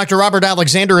 Again, Dr. Robert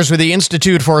Alexander is with the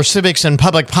Institute for Civics and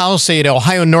Public Policy at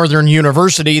Ohio Northern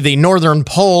University. The Northern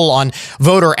Poll on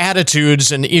voter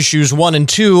attitudes and issues 1 and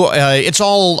 2. It's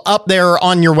all up there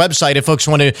on your website if folks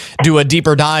want to do a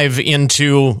deeper dive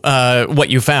into what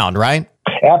you found, right?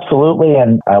 Absolutely,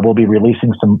 and we'll be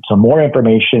releasing some more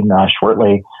information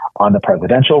shortly on the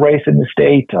presidential race in the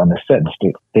state, on the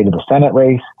state of the Senate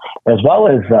race, as well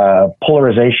as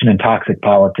polarization and toxic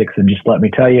politics. And just let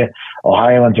me tell you,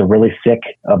 Ohioans are really sick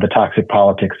of the toxic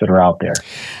politics that are out there.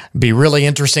 Be really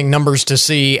interesting numbers to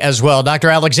see as well. Dr.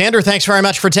 Alexander, thanks very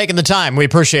much for taking the time. We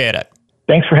appreciate it.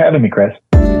 Thanks for having me, Chris.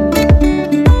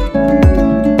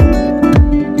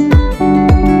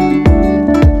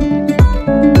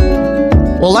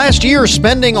 Well, last year,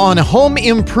 spending on home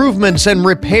improvements and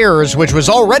repairs, which was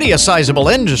already a sizable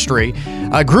industry,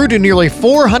 grew to nearly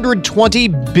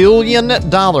 $420 billion.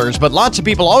 But lots of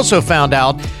people also found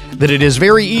out that it is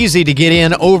very easy to get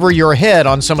in over your head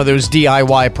on some of those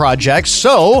DIY projects.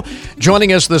 So,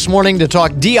 joining us this morning to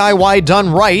talk DIY done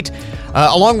right,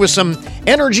 along with some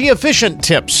energy-efficient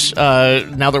tips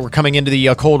now that we're coming into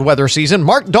the cold weather season.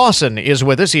 Mark Dawson is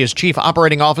with us. He is Chief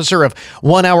Operating Officer of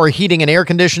 1 Hour Heating and Air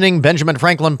Conditioning, Benjamin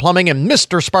Franklin Plumbing, and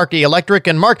Mr. Sparky Electric.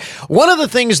 And Mark, one of the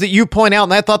things that you point out,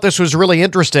 and I thought this was really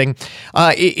interesting,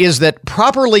 is that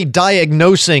properly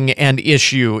diagnosing an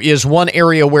issue is one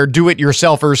area where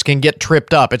do-it-yourselfers can get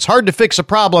tripped up. It's hard to fix a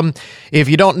problem if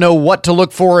you don't know what to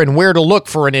look for and where to look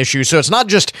for an issue. So it's not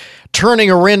just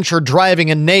turning a wrench or driving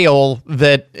a nail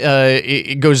that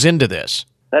it goes into this.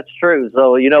 That's true.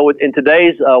 So, in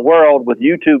today's world with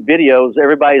YouTube videos,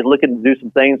 everybody's looking to do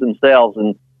some things themselves,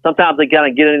 and sometimes they kind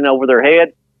of get in over their head.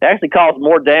 It actually causes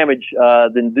more damage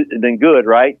than good,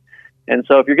 right? And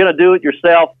so if you're going to do it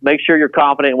yourself, make sure you're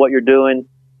confident in what you're doing.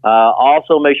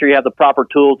 Also, make sure you have the proper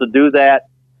tools to do that.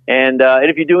 And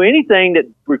if you do anything that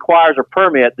requires a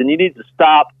permit, then you need to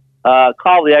stop,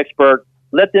 call the expert,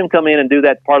 let them come in and do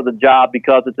that part of the job,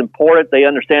 because it's important. They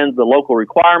understand the local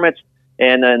requirements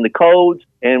and the codes.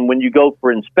 And when you go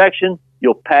for inspection,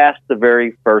 you'll pass the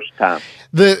very first time.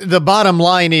 The bottom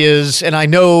line is, and I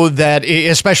know that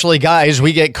especially guys,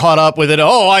 we get caught up with it.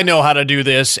 Oh, I know how to do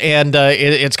this. And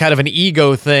it's kind of an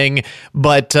ego thing.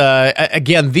 But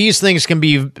again, these things can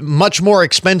be much more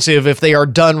expensive if they are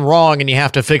done wrong and you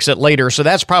have to fix it later. So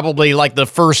that's probably like the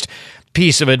first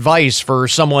piece of advice for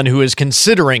someone who is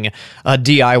considering a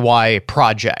DIY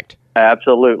project.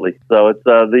 Absolutely. So it's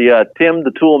the Tim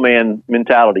the Tool Man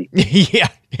mentality. Yeah,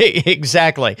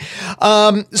 exactly.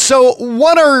 So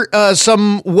what are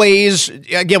some ways,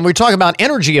 again, we're talking about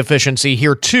energy efficiency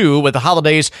here too, with the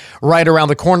holidays right around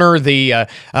the corner, the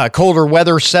colder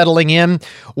weather settling in.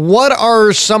 What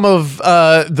are some of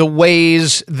the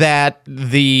ways that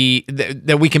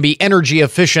that we can be energy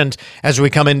efficient as we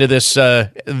come into this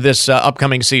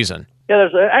upcoming season? Yeah,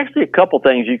 there's actually a couple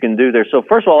things you can do there. So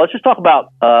first of all, let's just talk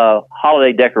about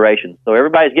holiday decorations. So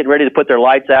everybody's getting ready to put their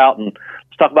lights out, and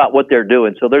let's talk about what they're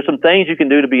doing. So there's some things you can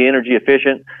do to be energy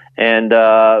efficient, and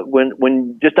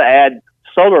when just to add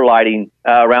solar lighting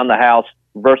around the house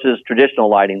versus traditional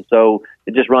lighting. So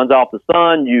it just runs off the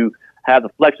sun. You have the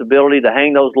flexibility to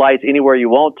hang those lights anywhere you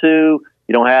want to.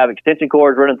 You don't have extension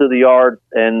cords running through the yard,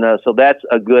 and so that's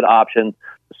a good option.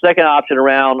 The second option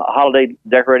around holiday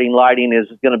decorating lighting is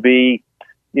going to be,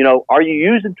 are you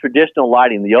using traditional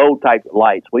lighting, the old type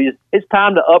lights? Well, it's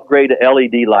time to upgrade to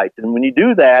LED lights. And when you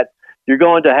do that, you're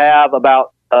going to have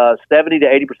about 70 to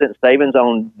 80% savings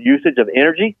on usage of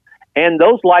energy. And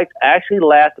those lights actually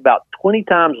last about 20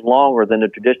 times longer than the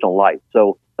traditional lights.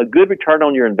 So a good return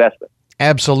on your investment.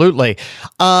 Absolutely.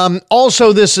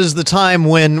 Also, this is the time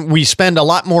when we spend a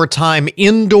lot more time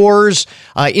indoors.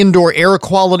 Indoor air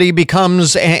quality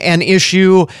becomes an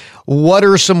issue. What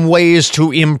are some ways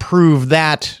to improve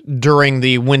that during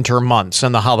the winter months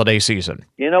and the holiday season?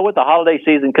 With the holiday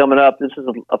season coming up, this is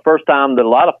a first time that a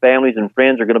lot of families and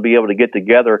friends are going to be able to get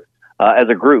together as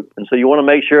a group. And so you want to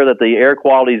make sure that the air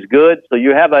quality is good. So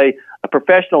you have a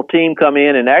professional team come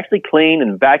in and actually clean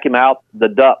and vacuum out the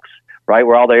ducts, right,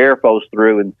 where all the air flows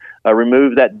through, and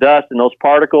remove that dust and those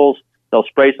particles. They'll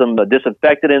spray some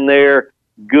disinfectant in there,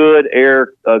 good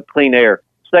air, clean air.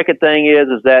 Second thing is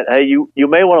that, hey, you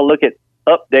may want to look at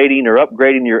updating or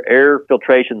upgrading your air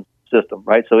filtration system,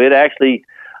 right? So it actually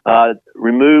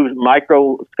removes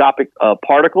microscopic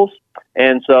particles,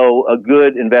 and so a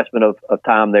good investment of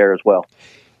time there as well.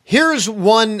 Here's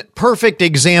one perfect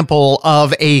example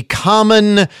of a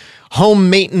common home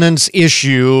maintenance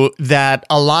issue that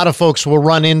a lot of folks will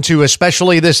run into,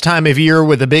 especially this time of year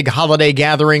with the big holiday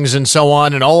gatherings and so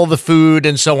on, and all the food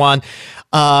and so on.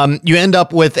 You end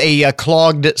up with a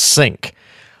clogged sink.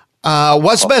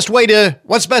 What's the best way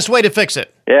to fix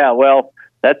it? Yeah, well,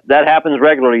 that happens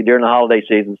regularly during the holiday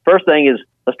seasons. First thing is,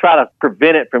 let's try to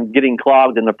prevent it from getting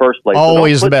clogged in the first place.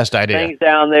 Always the best idea. Things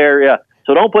down there, yeah.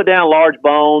 So don't put down large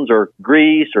bones or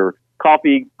grease or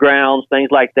coffee grounds, things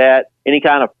like that. Any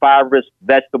kind of fibrous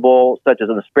vegetable, such as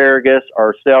an asparagus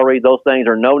or celery, those things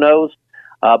are no-nos.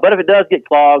 But if it does get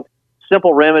clogged,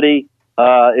 simple remedy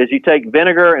is you take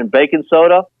vinegar and baking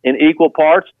soda in equal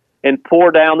parts and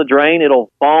pour down the drain. It'll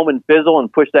foam and fizzle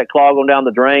and push that clog on down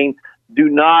the drain. Do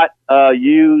not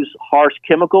use harsh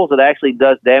chemicals. It actually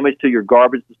does damage to your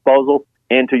garbage disposal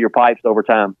and to your pipes over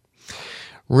time.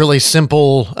 Really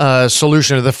simple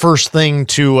solution. The first thing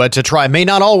to try. May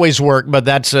not always work, but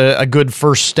that's a good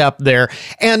first step there.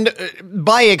 And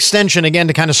by extension, again,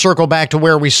 to kind of circle back to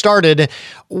where we started,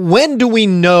 when do we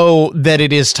know that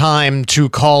it is time to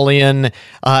call in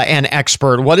an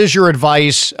expert? What is your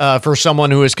advice for someone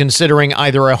who is considering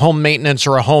either a home maintenance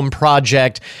or a home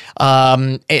project,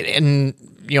 and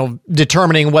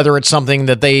determining whether it's something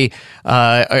that they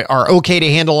are okay to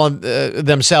handle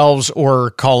themselves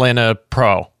or call in a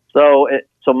pro? So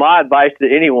my advice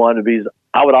to anyone would be,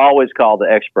 I would always call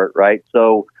the expert, right?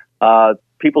 So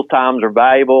people's times are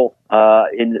valuable,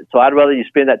 so I'd rather you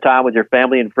spend that time with your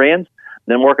family and friends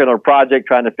than working on a project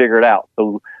trying to figure it out.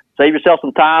 So save yourself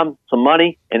some time, some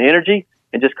money, and energy,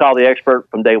 and just call the expert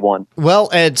from day one. Well,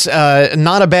 it's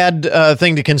not a bad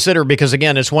thing to consider because,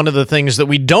 again, it's one of the things that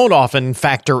we don't often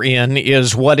factor in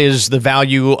is what is the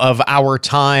value of our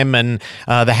time and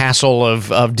the hassle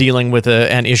of dealing with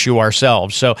an issue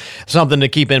ourselves. So something to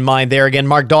keep in mind there. Again,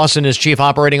 Mark Dawson is Chief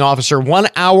Operating Officer, 1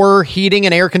 Hour Heating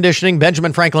and Air Conditioning,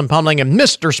 Benjamin Franklin Plumbing, and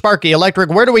Mr. Sparky Electric.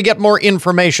 Where do we get more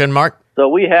information, Mark? So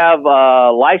we have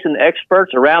licensed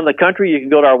experts around the country. You can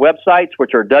go to our websites,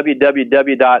 which are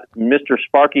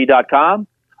www.mrsparky.com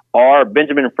or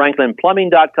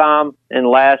benjaminfranklinplumbing.com. And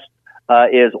last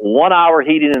is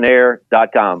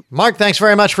onehourheatingandair.com. Mark, thanks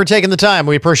very much for taking the time.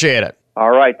 We appreciate it. All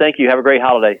right. Thank you. Have a great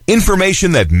holiday.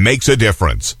 Information that makes a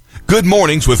difference. Good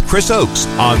Mornings with Chris Oakes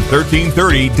on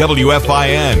 1330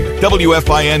 WFIN,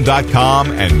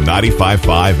 WFIN.com, and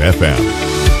 95.5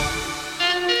 FM.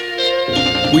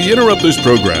 We interrupt this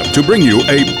program to bring you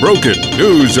a broken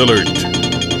news alert.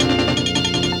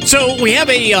 So we have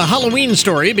a Halloween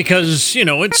story because,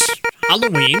 it's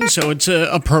Halloween, so it's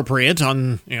appropriate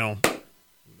on,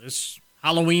 this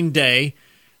Halloween day.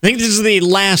 I think this is the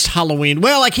last Halloween.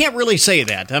 Well, I can't really say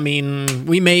that. I mean,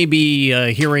 we may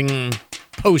be hearing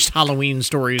post-Halloween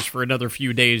stories for another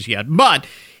few days yet. But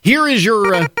here is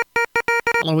your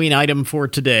Halloween item for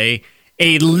today.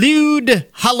 A lewd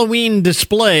Halloween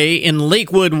display in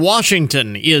Lakewood,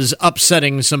 Washington is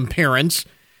upsetting some parents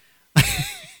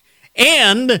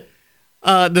and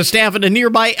the staff at a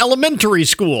nearby elementary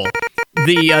school.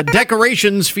 The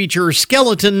decorations feature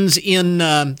skeletons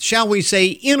in, shall we say,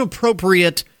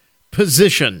 inappropriate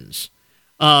positions.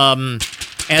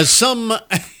 As some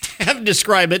have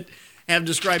described it,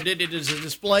 it is a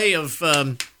display of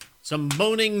some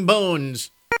boning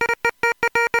bones,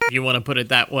 if you want to put it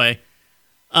that way.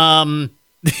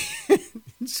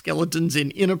 Skeletons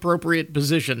in inappropriate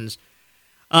positions.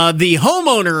 The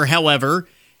homeowner, however,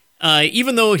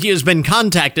 even though he has been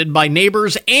contacted by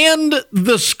neighbors and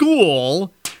the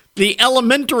school, the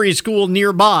elementary school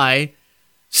nearby,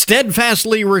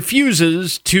 steadfastly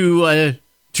refuses to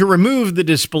remove the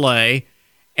display,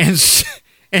 and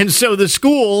so the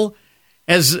school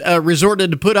has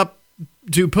resorted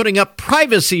to putting up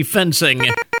privacy fencing,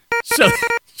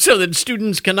 so that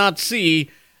students cannot see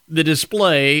the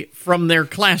display from their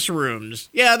classrooms.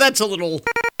 Yeah, that's a little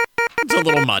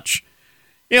much.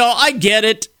 I get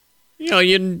it.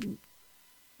 You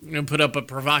put up a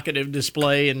provocative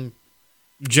display and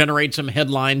generate some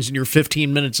headlines in your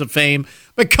 15 minutes of fame.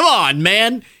 But come on,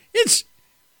 man. It's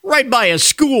right by a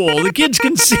school. The kids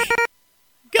can see.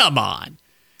 Come on.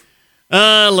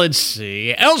 Let's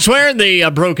see. Elsewhere in the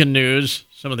broken news,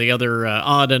 some of the other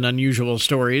odd and unusual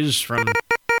stories from...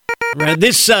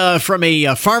 This from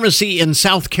a pharmacy in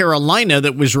South Carolina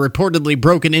that was reportedly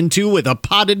broken into with a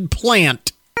potted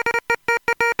plant.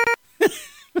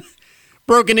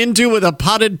 Broken into with a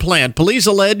potted plant. Police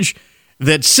allege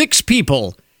that 6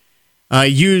 people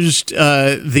used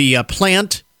the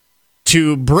plant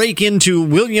to break into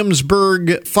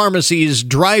Williamsburg Pharmacy's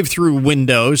drive-through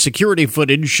window. Security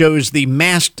footage shows the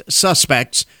masked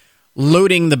suspects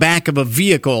loading the back of a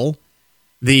vehicle.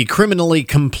 The criminally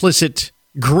complicit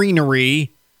greenery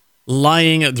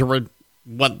lying,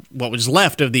 what was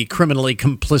left of the criminally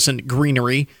complicit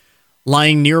greenery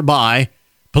lying nearby.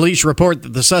 Police report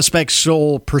that the suspects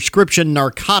sold prescription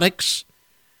narcotics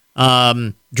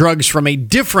Drugs from a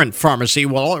different pharmacy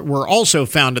were also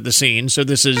found at the scene, so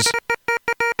this is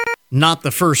not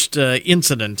the first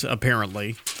incident,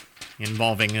 apparently,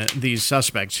 involving these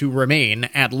suspects who remain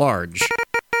at large.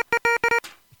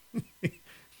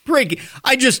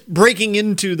 Breaking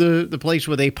into the place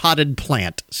with a potted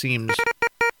plant seems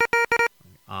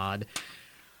odd.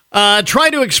 Try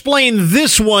to explain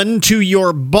this one to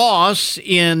your boss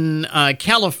in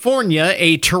California.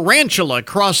 A tarantula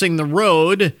crossing the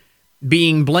road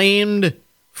being blamed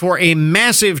for a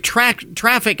massive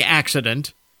traffic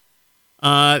accident.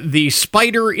 The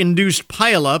spider-induced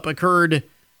pileup occurred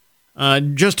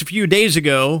just a few days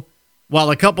ago while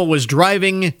a couple was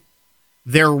driving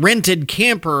their rented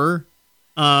camper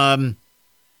van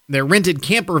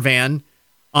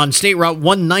on State Route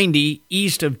 190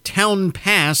 east of Town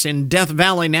Pass in Death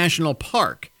Valley National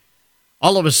Park.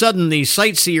 All of a sudden, the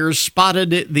sightseers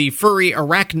spotted the furry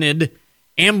arachnid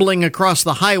ambling across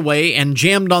the highway and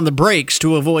jammed on the brakes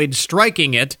to avoid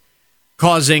striking it,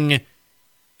 causing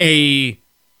a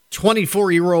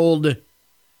 24-year-old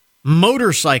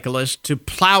motorcyclist to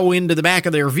plow into the back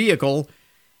of their vehicle,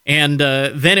 and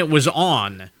then it was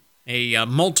on. A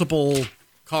multiple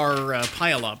car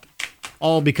pileup,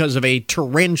 all because of a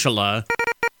tarantula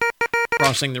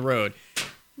crossing the road.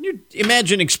 You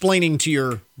imagine explaining to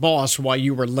your boss why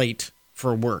you were late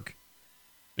for work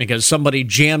because somebody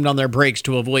jammed on their brakes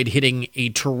to avoid hitting a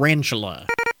tarantula.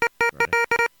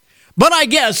 But I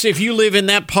guess if you live in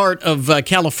that part of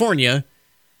California,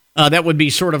 that would be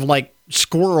sort of like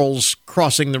squirrels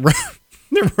crossing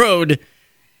the road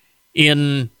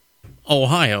in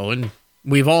Ohio. And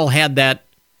we've all had that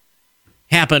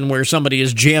happen where somebody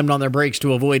is jammed on their brakes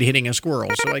to avoid hitting a squirrel.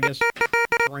 So I guess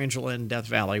tarantula in Death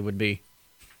Valley would be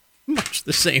much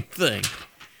the same thing.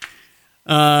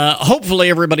 Hopefully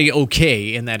everybody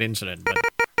okay in that incident.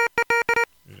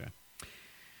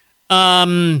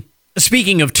 But,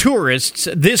 speaking of tourists,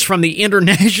 this from the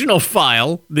International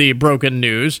File, the broken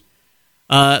news.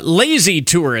 Lazy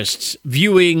tourists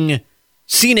viewing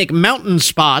scenic mountain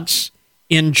spots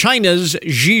in China's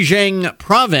Zhejiang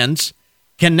province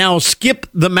can now skip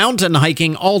the mountain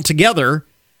hiking altogether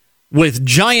with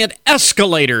giant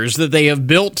escalators that they have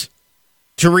built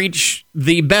to reach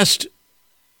the best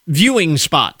viewing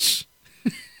spots.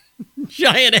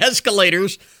 Giant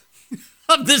escalators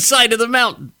up the side of the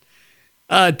mountain.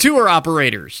 Tour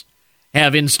operators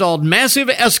have installed massive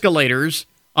escalators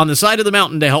on the side of the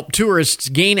mountain to help tourists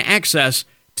gain access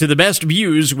to the best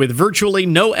views with virtually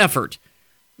no effort.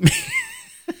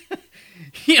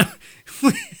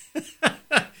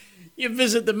 You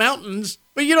visit the mountains,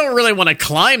 but you don't really want to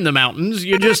climb the mountains.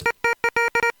 You just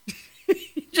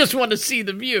want to see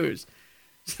the views.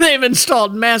 So they've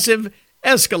installed massive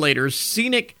escalators,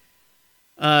 scenic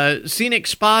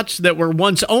spots that were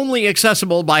once only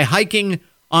accessible by hiking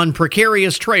on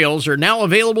precarious trails are now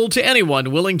available to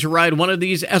anyone willing to ride one of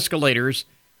these escalators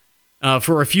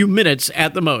for a few minutes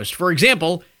at the most. For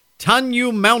example,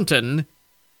 Tanyu Mountain,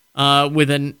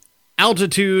 with an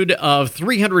altitude of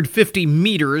 350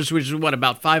 meters, which is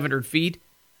about 500 feet.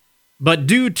 But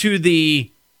due to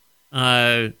the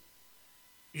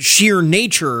sheer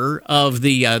nature of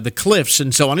the cliffs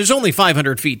and so on, it's only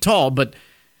 500 feet tall, but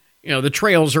the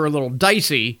trails are a little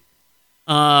dicey.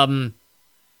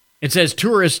 It says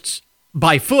tourists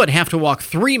by foot have to walk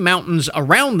 3 mountains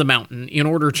around the mountain in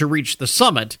order to reach the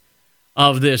summit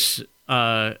of this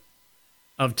of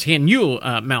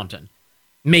Tanyu Mountain,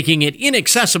 making it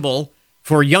inaccessible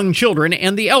for young children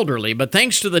and the elderly. But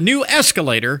thanks to the new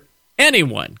escalator,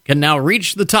 anyone can now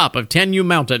reach the top of Tanyu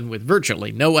Mountain with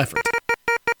virtually no effort.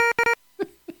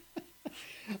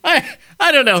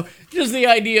 I don't know, just the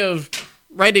idea of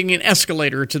riding an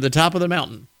escalator to the top of the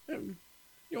mountain.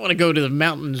 You want to go to the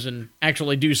mountains and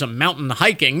actually do some mountain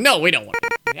hiking? No, we don't want to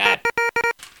do that.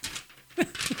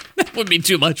 That would be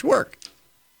too much work.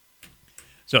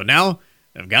 So now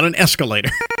I've got an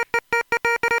escalator.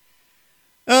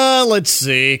 Let's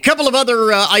see. A couple of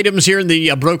other items here in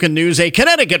the broken news. A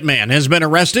Connecticut man has been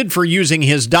arrested for using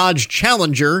his Dodge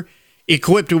Challenger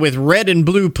equipped with red and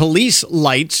blue police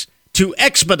lights to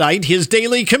expedite his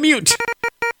daily commute.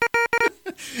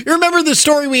 You remember the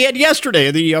story we had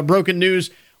yesterday, the broken news?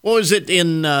 What was it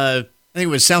in, I think it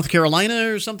was South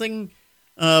Carolina or something?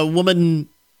 A woman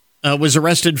was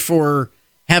arrested for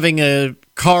having a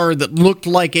car that looked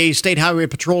like a State Highway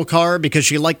Patrol car because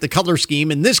she liked the color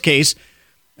scheme. In this case,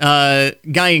 guy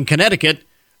in Connecticut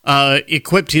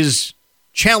equipped his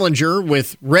Challenger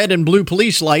with red and blue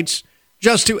police lights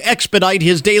just to expedite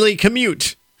his daily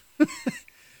commute.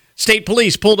 State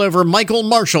police pulled over Michael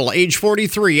Marshall, age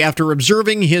 43, after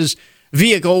observing his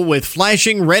vehicle with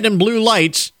flashing red and blue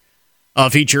lights a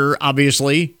feature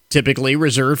obviously typically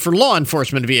reserved for law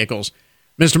enforcement vehicles.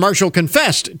 Mr. Marshall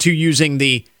confessed to using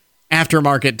the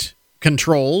aftermarket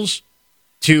controls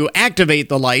to activate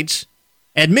the lights,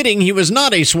 admitting he was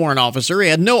not a sworn officer. He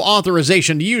had no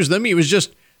authorization to use them. He was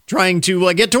just trying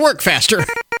to get to work faster.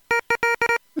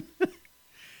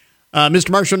 Mr.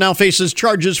 Marshall now faces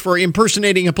charges for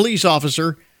impersonating a police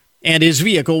officer, and his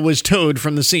vehicle was towed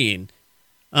from the scene.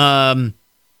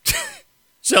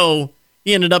 So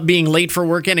he ended up being late for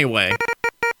work anyway.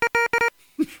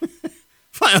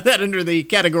 File that under the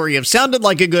category of sounded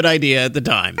like a good idea at the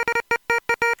time.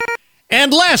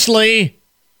 And lastly,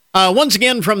 once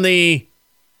again from the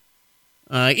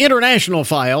international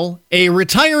file, a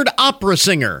retired opera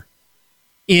singer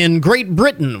in Great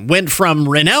Britain went from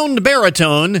renowned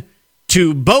baritone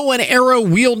to bow and arrow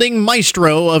wielding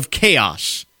maestro of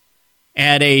chaos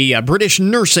at a British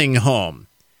nursing home.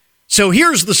 So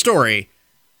here's the story,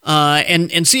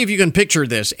 and see if you can picture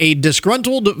this. A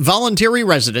disgruntled voluntary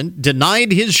resident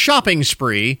denied his shopping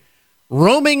spree,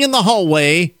 roaming in the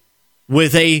hallway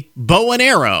with a bow and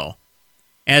arrow.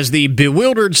 As the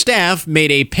bewildered staff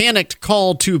made a panicked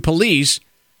call to police,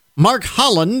 Mark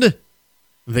Holland,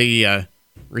 the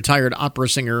retired opera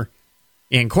singer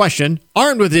in question,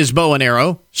 armed with his bow and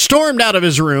arrow, stormed out of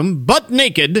his room, butt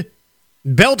naked,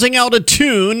 belting out a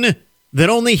tune that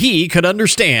only he could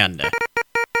understand.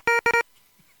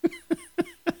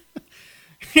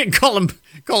 Calling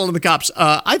the cops.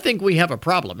 I think we have a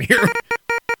problem here.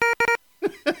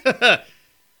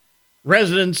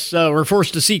 Residents were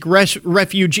forced to seek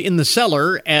refuge in the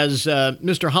cellar as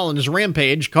Mr. Holland's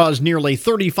rampage caused nearly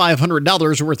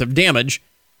 $3,500 worth of damage.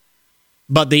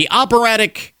 But the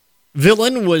operatic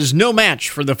villain was no match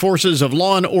for the forces of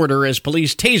law and order as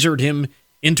police tasered him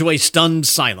into a stunned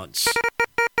silence.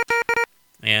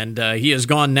 And he has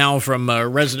gone now from a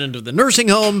resident of the nursing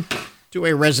home to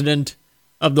a resident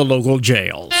of the local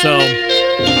jail. So,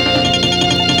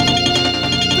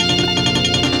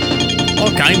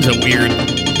 all kinds of weird.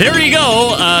 There you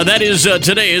go. That is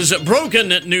today's Broken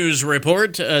News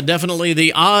Report. Definitely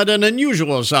the odd and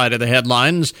unusual side of the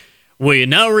headlines. We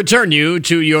now return you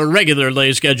to your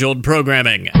regularly scheduled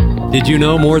programming. Did you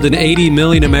know more than 80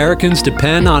 million Americans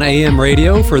depend on AM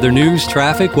radio for their news,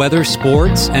 traffic, weather,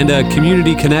 sports, and a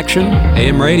community connection?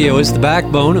 AM radio is the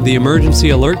backbone of the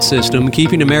emergency alert system,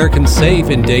 keeping Americans safe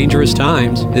in dangerous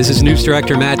times. This is News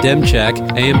Director Matt Demchek.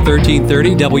 AM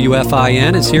 1330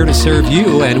 WFIN is here to serve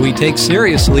you, and we take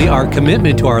seriously our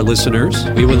commitment to our listeners.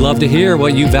 We would love to hear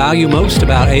what you value most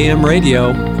about AM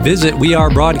radio. Visit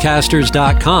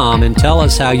wearebroadcasters.com and tell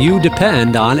us how you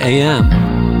depend on AM.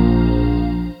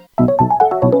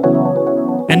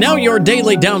 And now your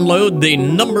daily download, the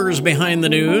numbers behind the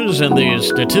news and the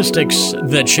statistics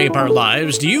that shape our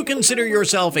lives. Do you consider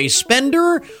yourself a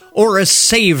spender or a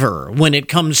saver when it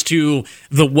comes to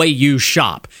the way you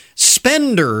shop?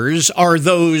 Spenders are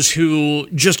those who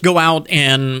just go out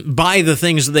and buy the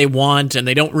things that they want, and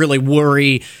they don't really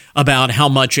worry about how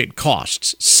much it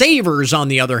costs. Savers, on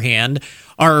the other hand,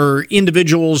 are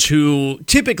individuals who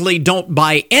typically don't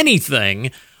buy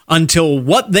anything until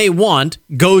what they want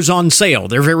goes on sale.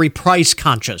 They're very price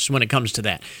conscious when it comes to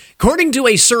that. According to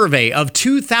a survey of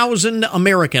 2,000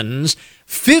 Americans,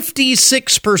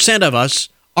 56% of us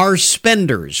are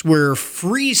spenders. We're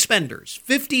free spenders.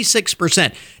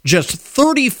 56%. Just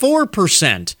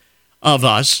 34% of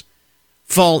us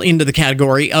fall into the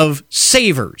category of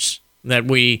savers, that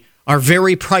we are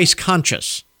very price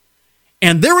conscious.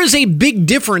 And there is a big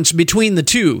difference between the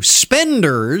two.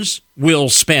 Spenders will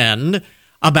spend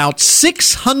about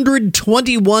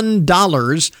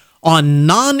 $621 on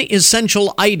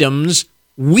non-essential items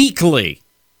weekly.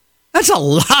 That's a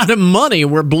lot of money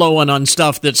we're blowing on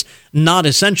stuff that's not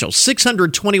essential.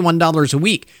 $621 a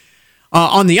week.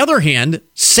 On the other hand,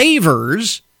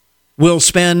 savers will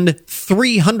spend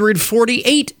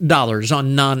 $348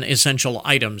 on non-essential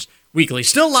items weekly.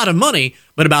 Still a lot of money,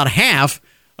 but about half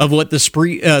of what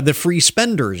the free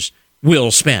spenders will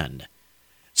spend.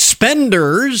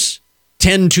 Spenders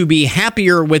tend to be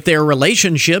happier with their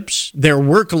relationships, their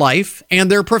work life, and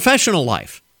their professional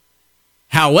life.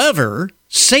 However,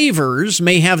 savers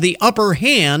may have the upper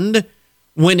hand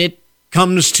when it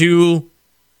comes to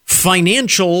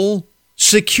financial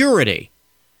security,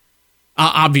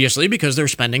 obviously because they're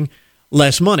spending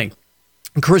less money.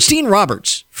 Christine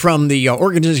Roberts from the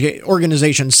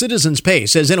organization Citizens Pay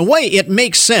says, in a way, it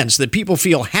makes sense that people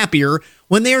feel happier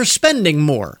when they are spending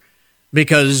more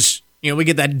because we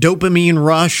get that dopamine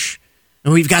rush,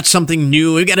 and we've got something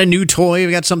new. We've got a new toy.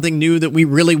 We've got something new that we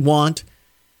really want.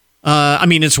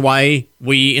 It's why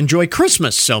we enjoy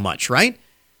Christmas so much, right?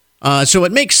 So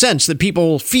it makes sense that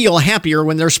people feel happier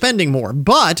when they're spending more.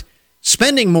 But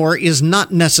spending more is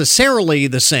not necessarily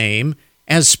the same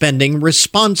as spending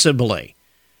responsibly.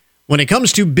 When it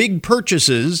comes to big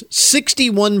purchases,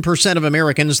 61% of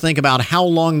Americans think about how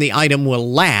long the item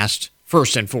will last,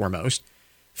 first and foremost.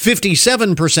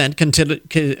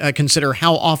 57% consider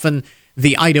how often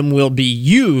the item will be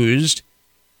used.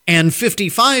 And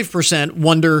 55%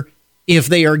 wonder if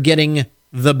they are getting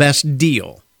the best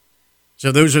deal.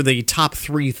 So those are the top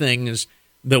three things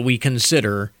that we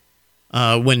consider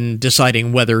when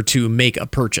deciding whether to make a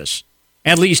purchase.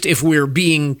 At least if we're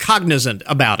being cognizant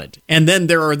about it. And then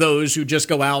there are those who just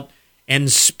go out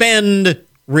and spend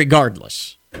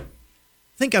regardless. I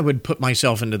think I would put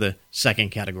myself into the second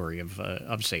category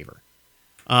of saver.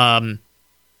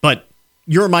 But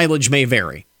your mileage may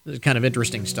vary. It's a kind of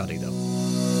interesting study, though.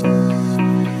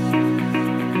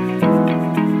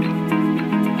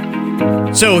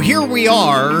 So here we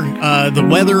are. The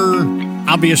weather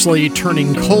obviously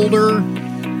turning colder.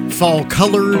 Fall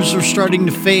colors are starting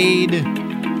to fade.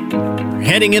 We're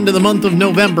heading into the month of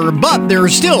November, but there are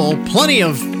still plenty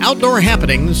of outdoor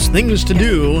happenings, things to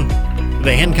do for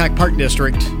the Hancock Park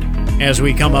District as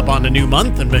we come up on a new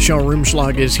month. And Michelle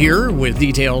Rumschlag is here with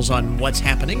details on what's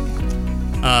happening.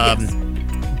 Yes.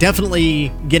 Definitely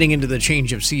getting into the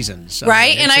change of seasons.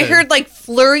 Right, and I heard like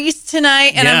flurries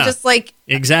tonight, and I'm just like...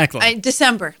 Exactly.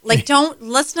 December. Like,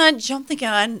 let's not jump the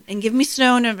gun and give me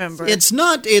snow in November. It's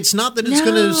not that it's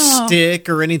going to stick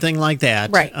or anything like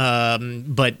that. Right.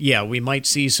 But yeah, we might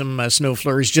see some snow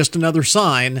flurries. Just another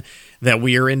sign that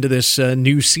we are into this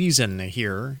new season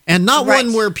here. And not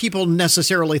one where people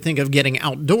necessarily think of getting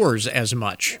outdoors as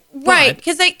much. Right,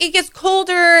 because it gets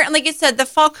colder. And like I said, the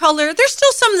fall color, there's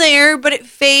still some there, but it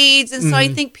fades. And so I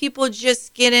think people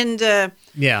just get into...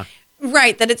 Yeah.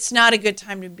 Right, that it's not a good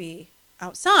time to be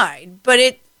outside, but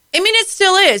it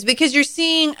still is, because you're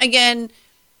seeing, again,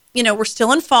 we're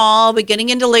still in fall, but getting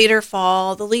into later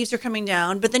fall, the leaves are coming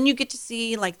down, but then you get to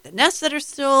see like the nests that are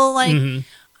still like,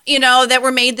 that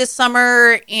were made this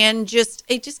summer, and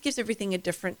it just gives everything a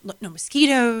different look. No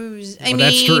mosquitoes.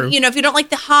 That's true. If you don't like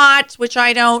the hot, which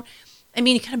I don't,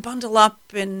 you kind of bundle up,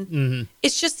 and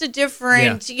it's just a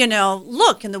different,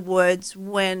 look in the woods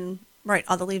when... Right,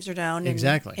 all the leaves are down.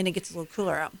 Exactly. And it gets a little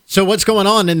cooler out. So what's going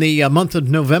on in the month of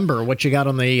November? What you got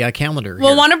on the calendar here?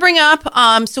 Well, I want to bring up,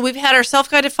 so we've had our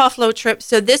self-guided fall float trip.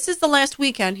 So this is the last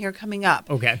weekend here coming up.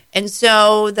 Okay. And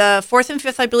so the 4th and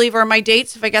 5th, I believe, are my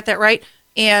dates, if I got that right.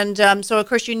 And so, of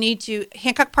course, you need to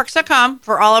HancockParks.com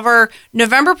for all of our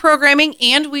November programming.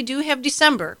 And we do have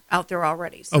December out there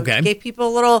already. So we gave people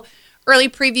a little... early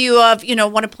preview of,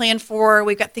 what to plan for.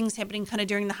 We've got things happening kind of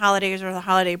during the holidays or the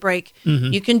holiday break.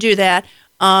 You can do that.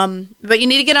 But you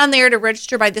need to get on there to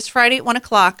register by this Friday at 1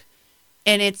 o'clock.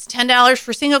 And it's $10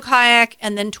 for single kayak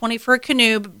and then $20 for a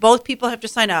canoe. But both people have to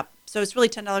sign up. So it's really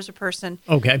 $10 a person.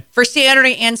 Okay. For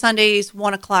Saturday and Sundays,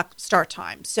 1 o'clock start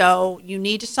time. So you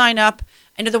need to sign up.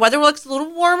 I know the weather looks a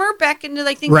little warmer, back into,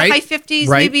 I think, the high 50s,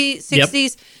 maybe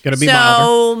 60s. Going to be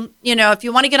milder. So, if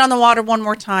you want to get on the water one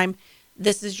more time,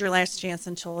 this is your last chance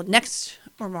until next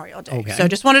Memorial Day. Okay. So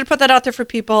just wanted to put that out there for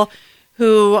people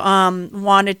who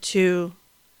wanted to,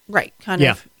 kind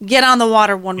of get on the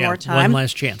water one more time. One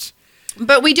last chance.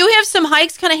 But we do have some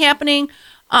hikes kind of happening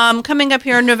coming up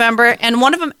here in November. And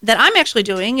one of them that I'm actually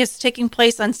doing is taking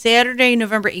place on Saturday,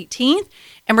 November 18th.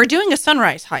 And we're doing a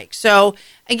sunrise hike. So,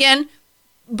 again,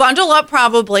 bundle up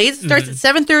probably. It starts at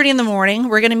 7:30 in the morning.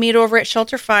 We're going to meet over at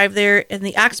Shelter 5 there in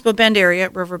the Oxbow Bend area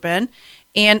at River Bend.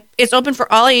 And it's open for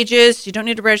all ages. You don't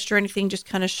need to register or anything. Just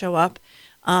kind of show up.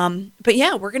 But,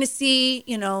 yeah, we're going to see,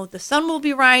 the sun will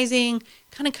be rising,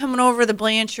 kind of coming over the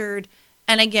Blanchard.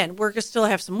 And, again, we're going to still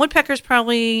have some woodpeckers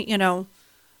probably,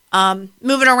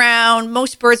 moving around.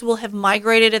 Most birds will have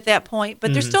migrated at that point.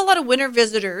 But there's still a lot of winter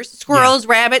visitors, squirrels,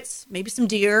 rabbits, maybe some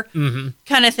deer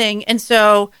kind of thing. And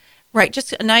so... Right,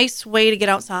 just a nice way to get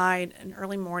outside an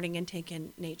early morning and take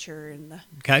in nature and the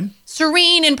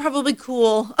serene and probably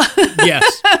cool.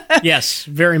 Yes,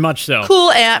 very much so.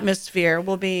 Cool atmosphere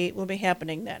will be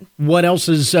happening then. What else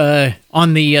is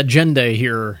on the agenda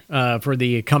here for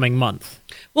the coming month?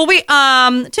 Well, we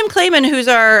Tim Clayman, who's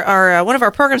our one of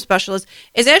our program specialists,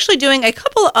 is actually doing a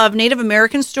couple of Native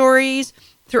American stories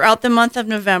throughout the month of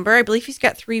November. I believe he's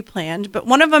got 3 planned, but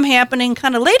one of them happening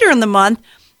kind of later in the month.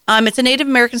 It's a Native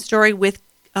American story with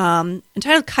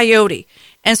entitled Coyote.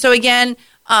 And so, again,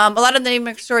 a lot of the Native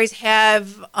American stories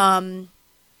have kind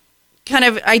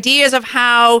of ideas of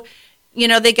how,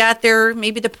 they got their,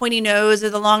 maybe the pointy nose or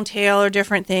the long tail or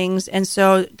different things. And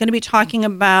so going to be talking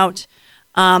about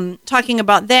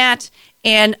that.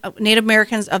 and Native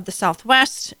Americans of the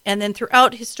Southwest. And then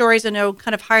throughout his stories, I know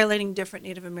kind of highlighting different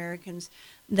Native Americans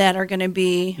that are going to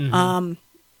be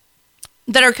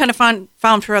that are kind of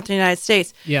found throughout the United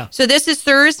States. Yeah. So this is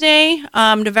Thursday,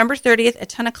 November 30th at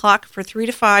 10 o'clock for 3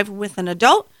 to 5 with an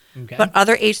adult. Okay. But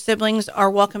other age siblings are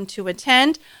welcome to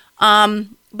attend.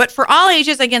 But for all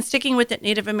ages, again, sticking with the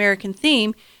Native American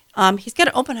theme, he's got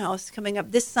an open house coming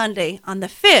up this Sunday on the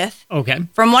 5th. Okay.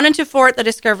 From 1 until 4 at the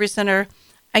Discovery Center.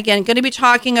 Again, going to be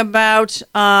talking about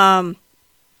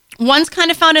ones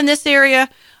kind of found in this area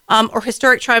or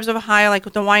historic tribes of Ohio, like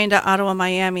with the Wyandotte, Ottawa,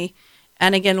 Miami.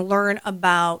 And again, learn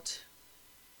about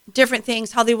different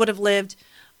things, how they would have lived,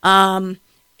 and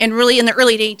really in the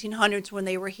early 1800s when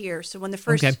they were here. So when the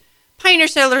first pioneer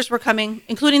settlers were coming,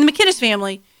 including the McKinnis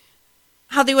family,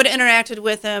 how they would have interacted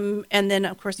with them, and then,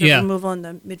 of course, their removal in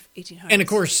the mid-1800s. And, of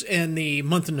course, in the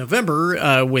month of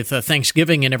November, with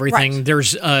Thanksgiving and everything,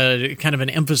 there's kind of an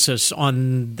emphasis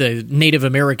on the Native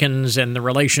Americans and the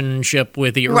relationship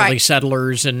with the early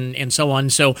settlers and so on.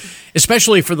 So,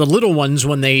 especially for the little ones,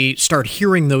 when they start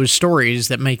hearing those stories,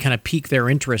 that may kind of pique their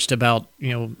interest about,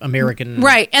 American...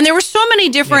 Right, and there were so many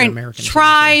different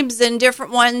tribes and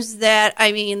different ones that,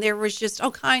 I mean, there was just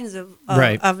all kinds of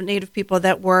Native people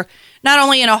that were... not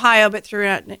only in Ohio, but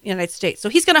throughout the United States. So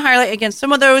he's going to highlight, again,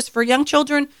 some of those for young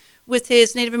children with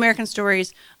his Native American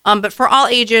stories, but for all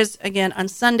ages, again, on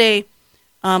Sunday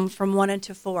from 1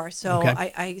 until 4. So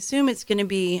I assume it's going to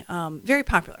be very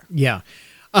popular. Yeah.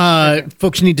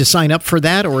 Folks need to sign up for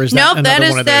that, or is that another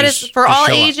one of those? That is for all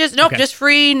ages. Nope, okay. Just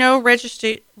free, no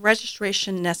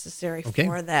registration necessary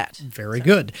for that. Very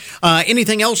good.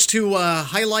 Anything else to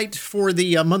highlight for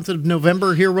the month of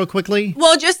November here real quickly?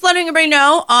 Well, just letting everybody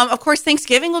know, of course,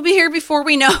 Thanksgiving will be here before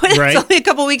we know it. Right. It's only a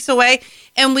couple weeks away.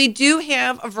 And we do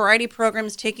have a variety of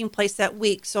programs taking place that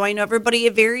week. So I know everybody,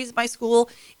 it varies by school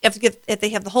if they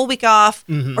have the whole week off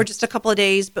or just a couple of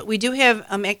days. But we do have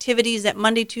activities that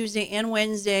Monday, Tuesday, and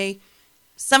Wednesday,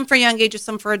 some for young ages,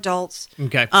 some for adults.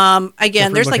 Okay.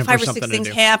 Again, there's like 5 or 6 things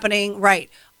happening. Right.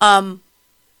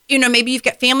 Maybe you've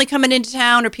got family coming into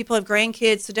town or people have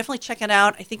grandkids. So definitely check it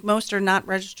out. I think most are not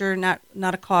registered, not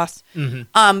a cost.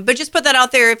 But just put that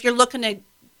out there if you're looking to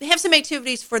have some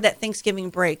activities for that Thanksgiving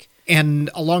break. And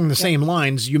along the same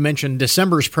lines, you mentioned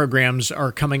December's programs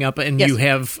are coming up, and you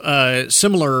have a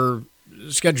similar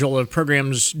schedule of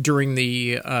programs during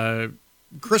the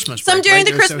Christmas break. Some during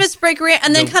the Christmas break,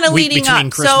 and then kind of leading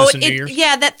up. Christmas and New Year's.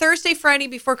 That Thursday, Friday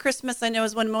before Christmas, I know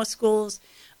is when most schools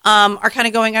are kind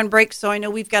of going on break. So I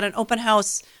know we've got an open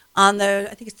house on I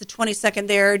think it's the 22nd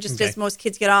there, just as most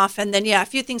kids get off. And then, a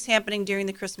few things happening during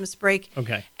the Christmas break.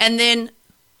 Okay. And then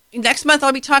next month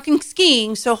I'll be talking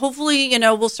skiing, so hopefully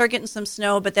we'll start getting some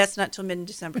snow, but that's not till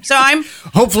mid-December. So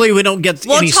hopefully we don't get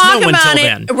any snow until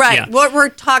then. Right, yeah. We're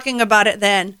talking about it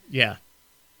then. Yeah.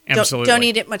 Absolutely. Don't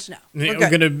need it much now. We're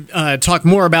going to talk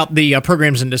more about the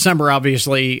programs in December,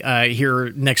 obviously, here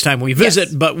next time we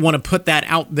visit, but want to put that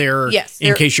out there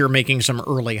in case you're making some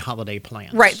early holiday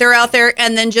plans. Right, they're out there.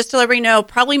 And then just to let everybody know,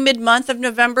 probably mid-month of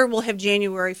November, we'll have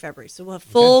January, February. So we'll have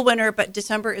full winter, but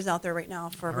December is out there right now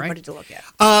for everybody to look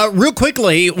at. Real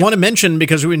quickly, want to mention,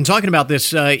 because we've been talking about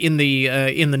this in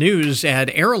the news, at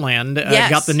Airland,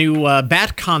 got the new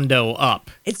bat condo up.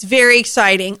 It's very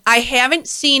exciting. I haven't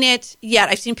seen it yet.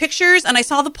 I've seen pictures, and I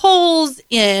saw the polls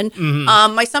in.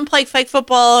 My son played flag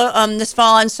football this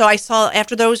fall, and so I saw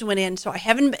after those went in. So I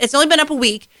haven't. It's only been up a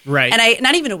week, right? And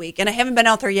not even a week, and I haven't been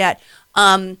out there yet.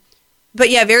 But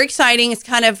very exciting. It's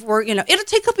kind of it'll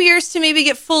take a couple years to maybe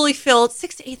get fully filled.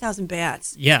 6,000 to 8,000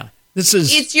 bats. Yeah.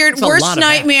 It's your worst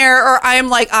nightmare, or I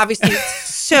am obviously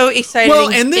so excited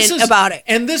about it.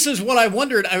 And this is what I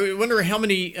wondered. I wonder how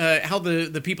many, how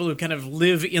the people who kind of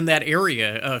live in that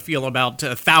area feel about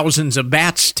thousands of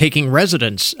bats taking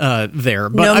residence there.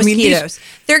 But no mosquitoes.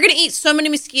 They're going to eat so many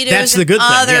mosquitoes. That's the good thing.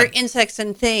 Other insects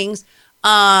and things.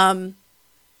 And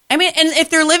if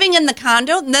they're living in the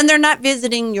condo, then they're not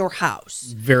visiting your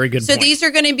house. Very good. So these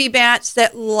are going to be bats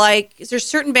that there's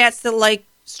certain bats that like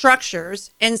structures,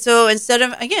 and so instead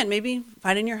of maybe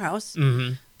finding your house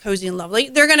cozy and lovely,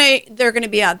 they're gonna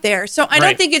be out there. So I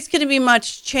don't think it's going to be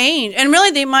much change, and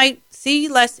really they might see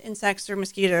less insects or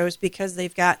mosquitoes because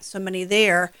they've got so many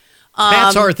there.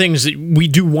 Bats are things that we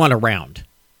do want around.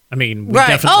 I mean,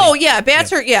 bats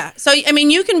are So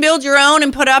you can build your own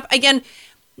and put up again.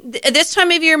 This time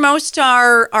of year, most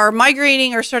are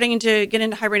migrating or starting to get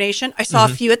into hibernation. I saw a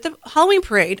few at the Halloween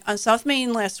parade on South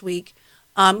Main last week.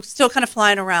 Still kind of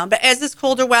flying around. But as this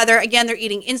colder weather, again, they're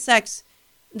eating insects.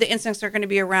 The insects are going to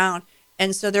be around.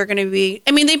 And so they're going to be,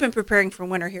 I mean, they've been preparing for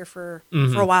winter here for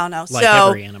a while now. Like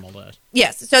every animal does.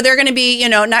 Yes. So they're going to be,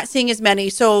 not seeing as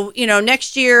many. So,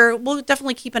 next year we'll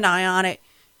definitely keep an eye on it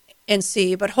and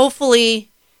see. But hopefully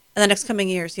in the next coming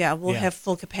years, we'll have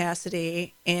full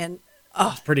capacity and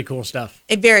it's pretty cool stuff.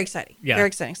 Very exciting. Yeah. Very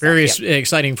exciting stuff. Very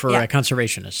exciting for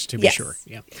conservationists, to be sure.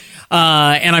 Yeah.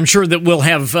 And I'm sure that we'll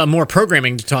have more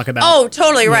programming to talk about. Oh,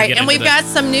 totally right. And we've got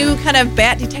some new kind of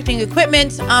bat detecting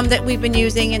equipment that we've been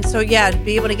using. And so, to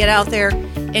be able to get out there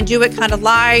and do it kind of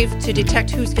live to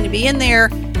detect who's going to be in there.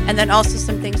 And then also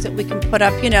some things that we can put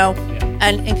up,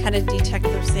 and kind of detect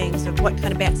those things of what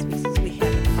kind of bat species we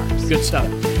have in the parks. Good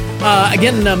stuff.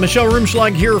 Again, Michelle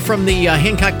Rumschlag here from the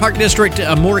Hancock Park District.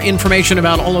 More information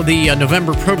about all of the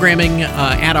November programming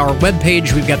at our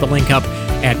webpage. We've got the link up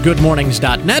at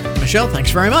goodmornings.net. Michelle, thanks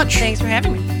very much. Thanks for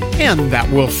having me. And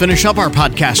that will finish up our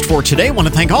podcast for today. I want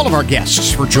to thank all of our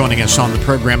guests for joining us on the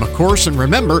program, of course. And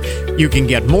remember, you can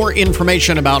get more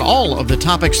information about all of the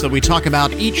topics that we talk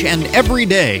about each and every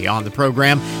day on the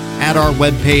program at our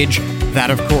webpage.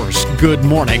 That, of course,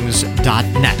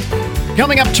 goodmornings.net.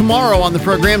 Coming up tomorrow on the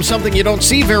program, something you don't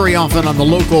see very often on the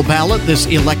local ballot this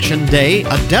election day,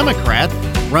 a Democrat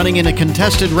running in a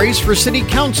contested race for city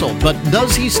council. But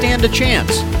does he stand a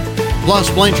chance? Plus,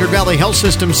 Blanchard Valley Health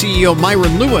System CEO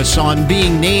Myron Lewis on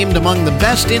being named among the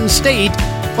best in state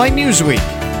by Newsweek.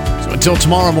 So until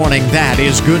tomorrow morning, that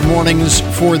is Good Mornings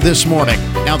for this morning.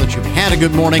 Now that you've had a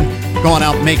good morning, go on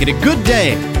out and make it a good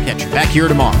day. Catch you back here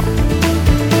tomorrow.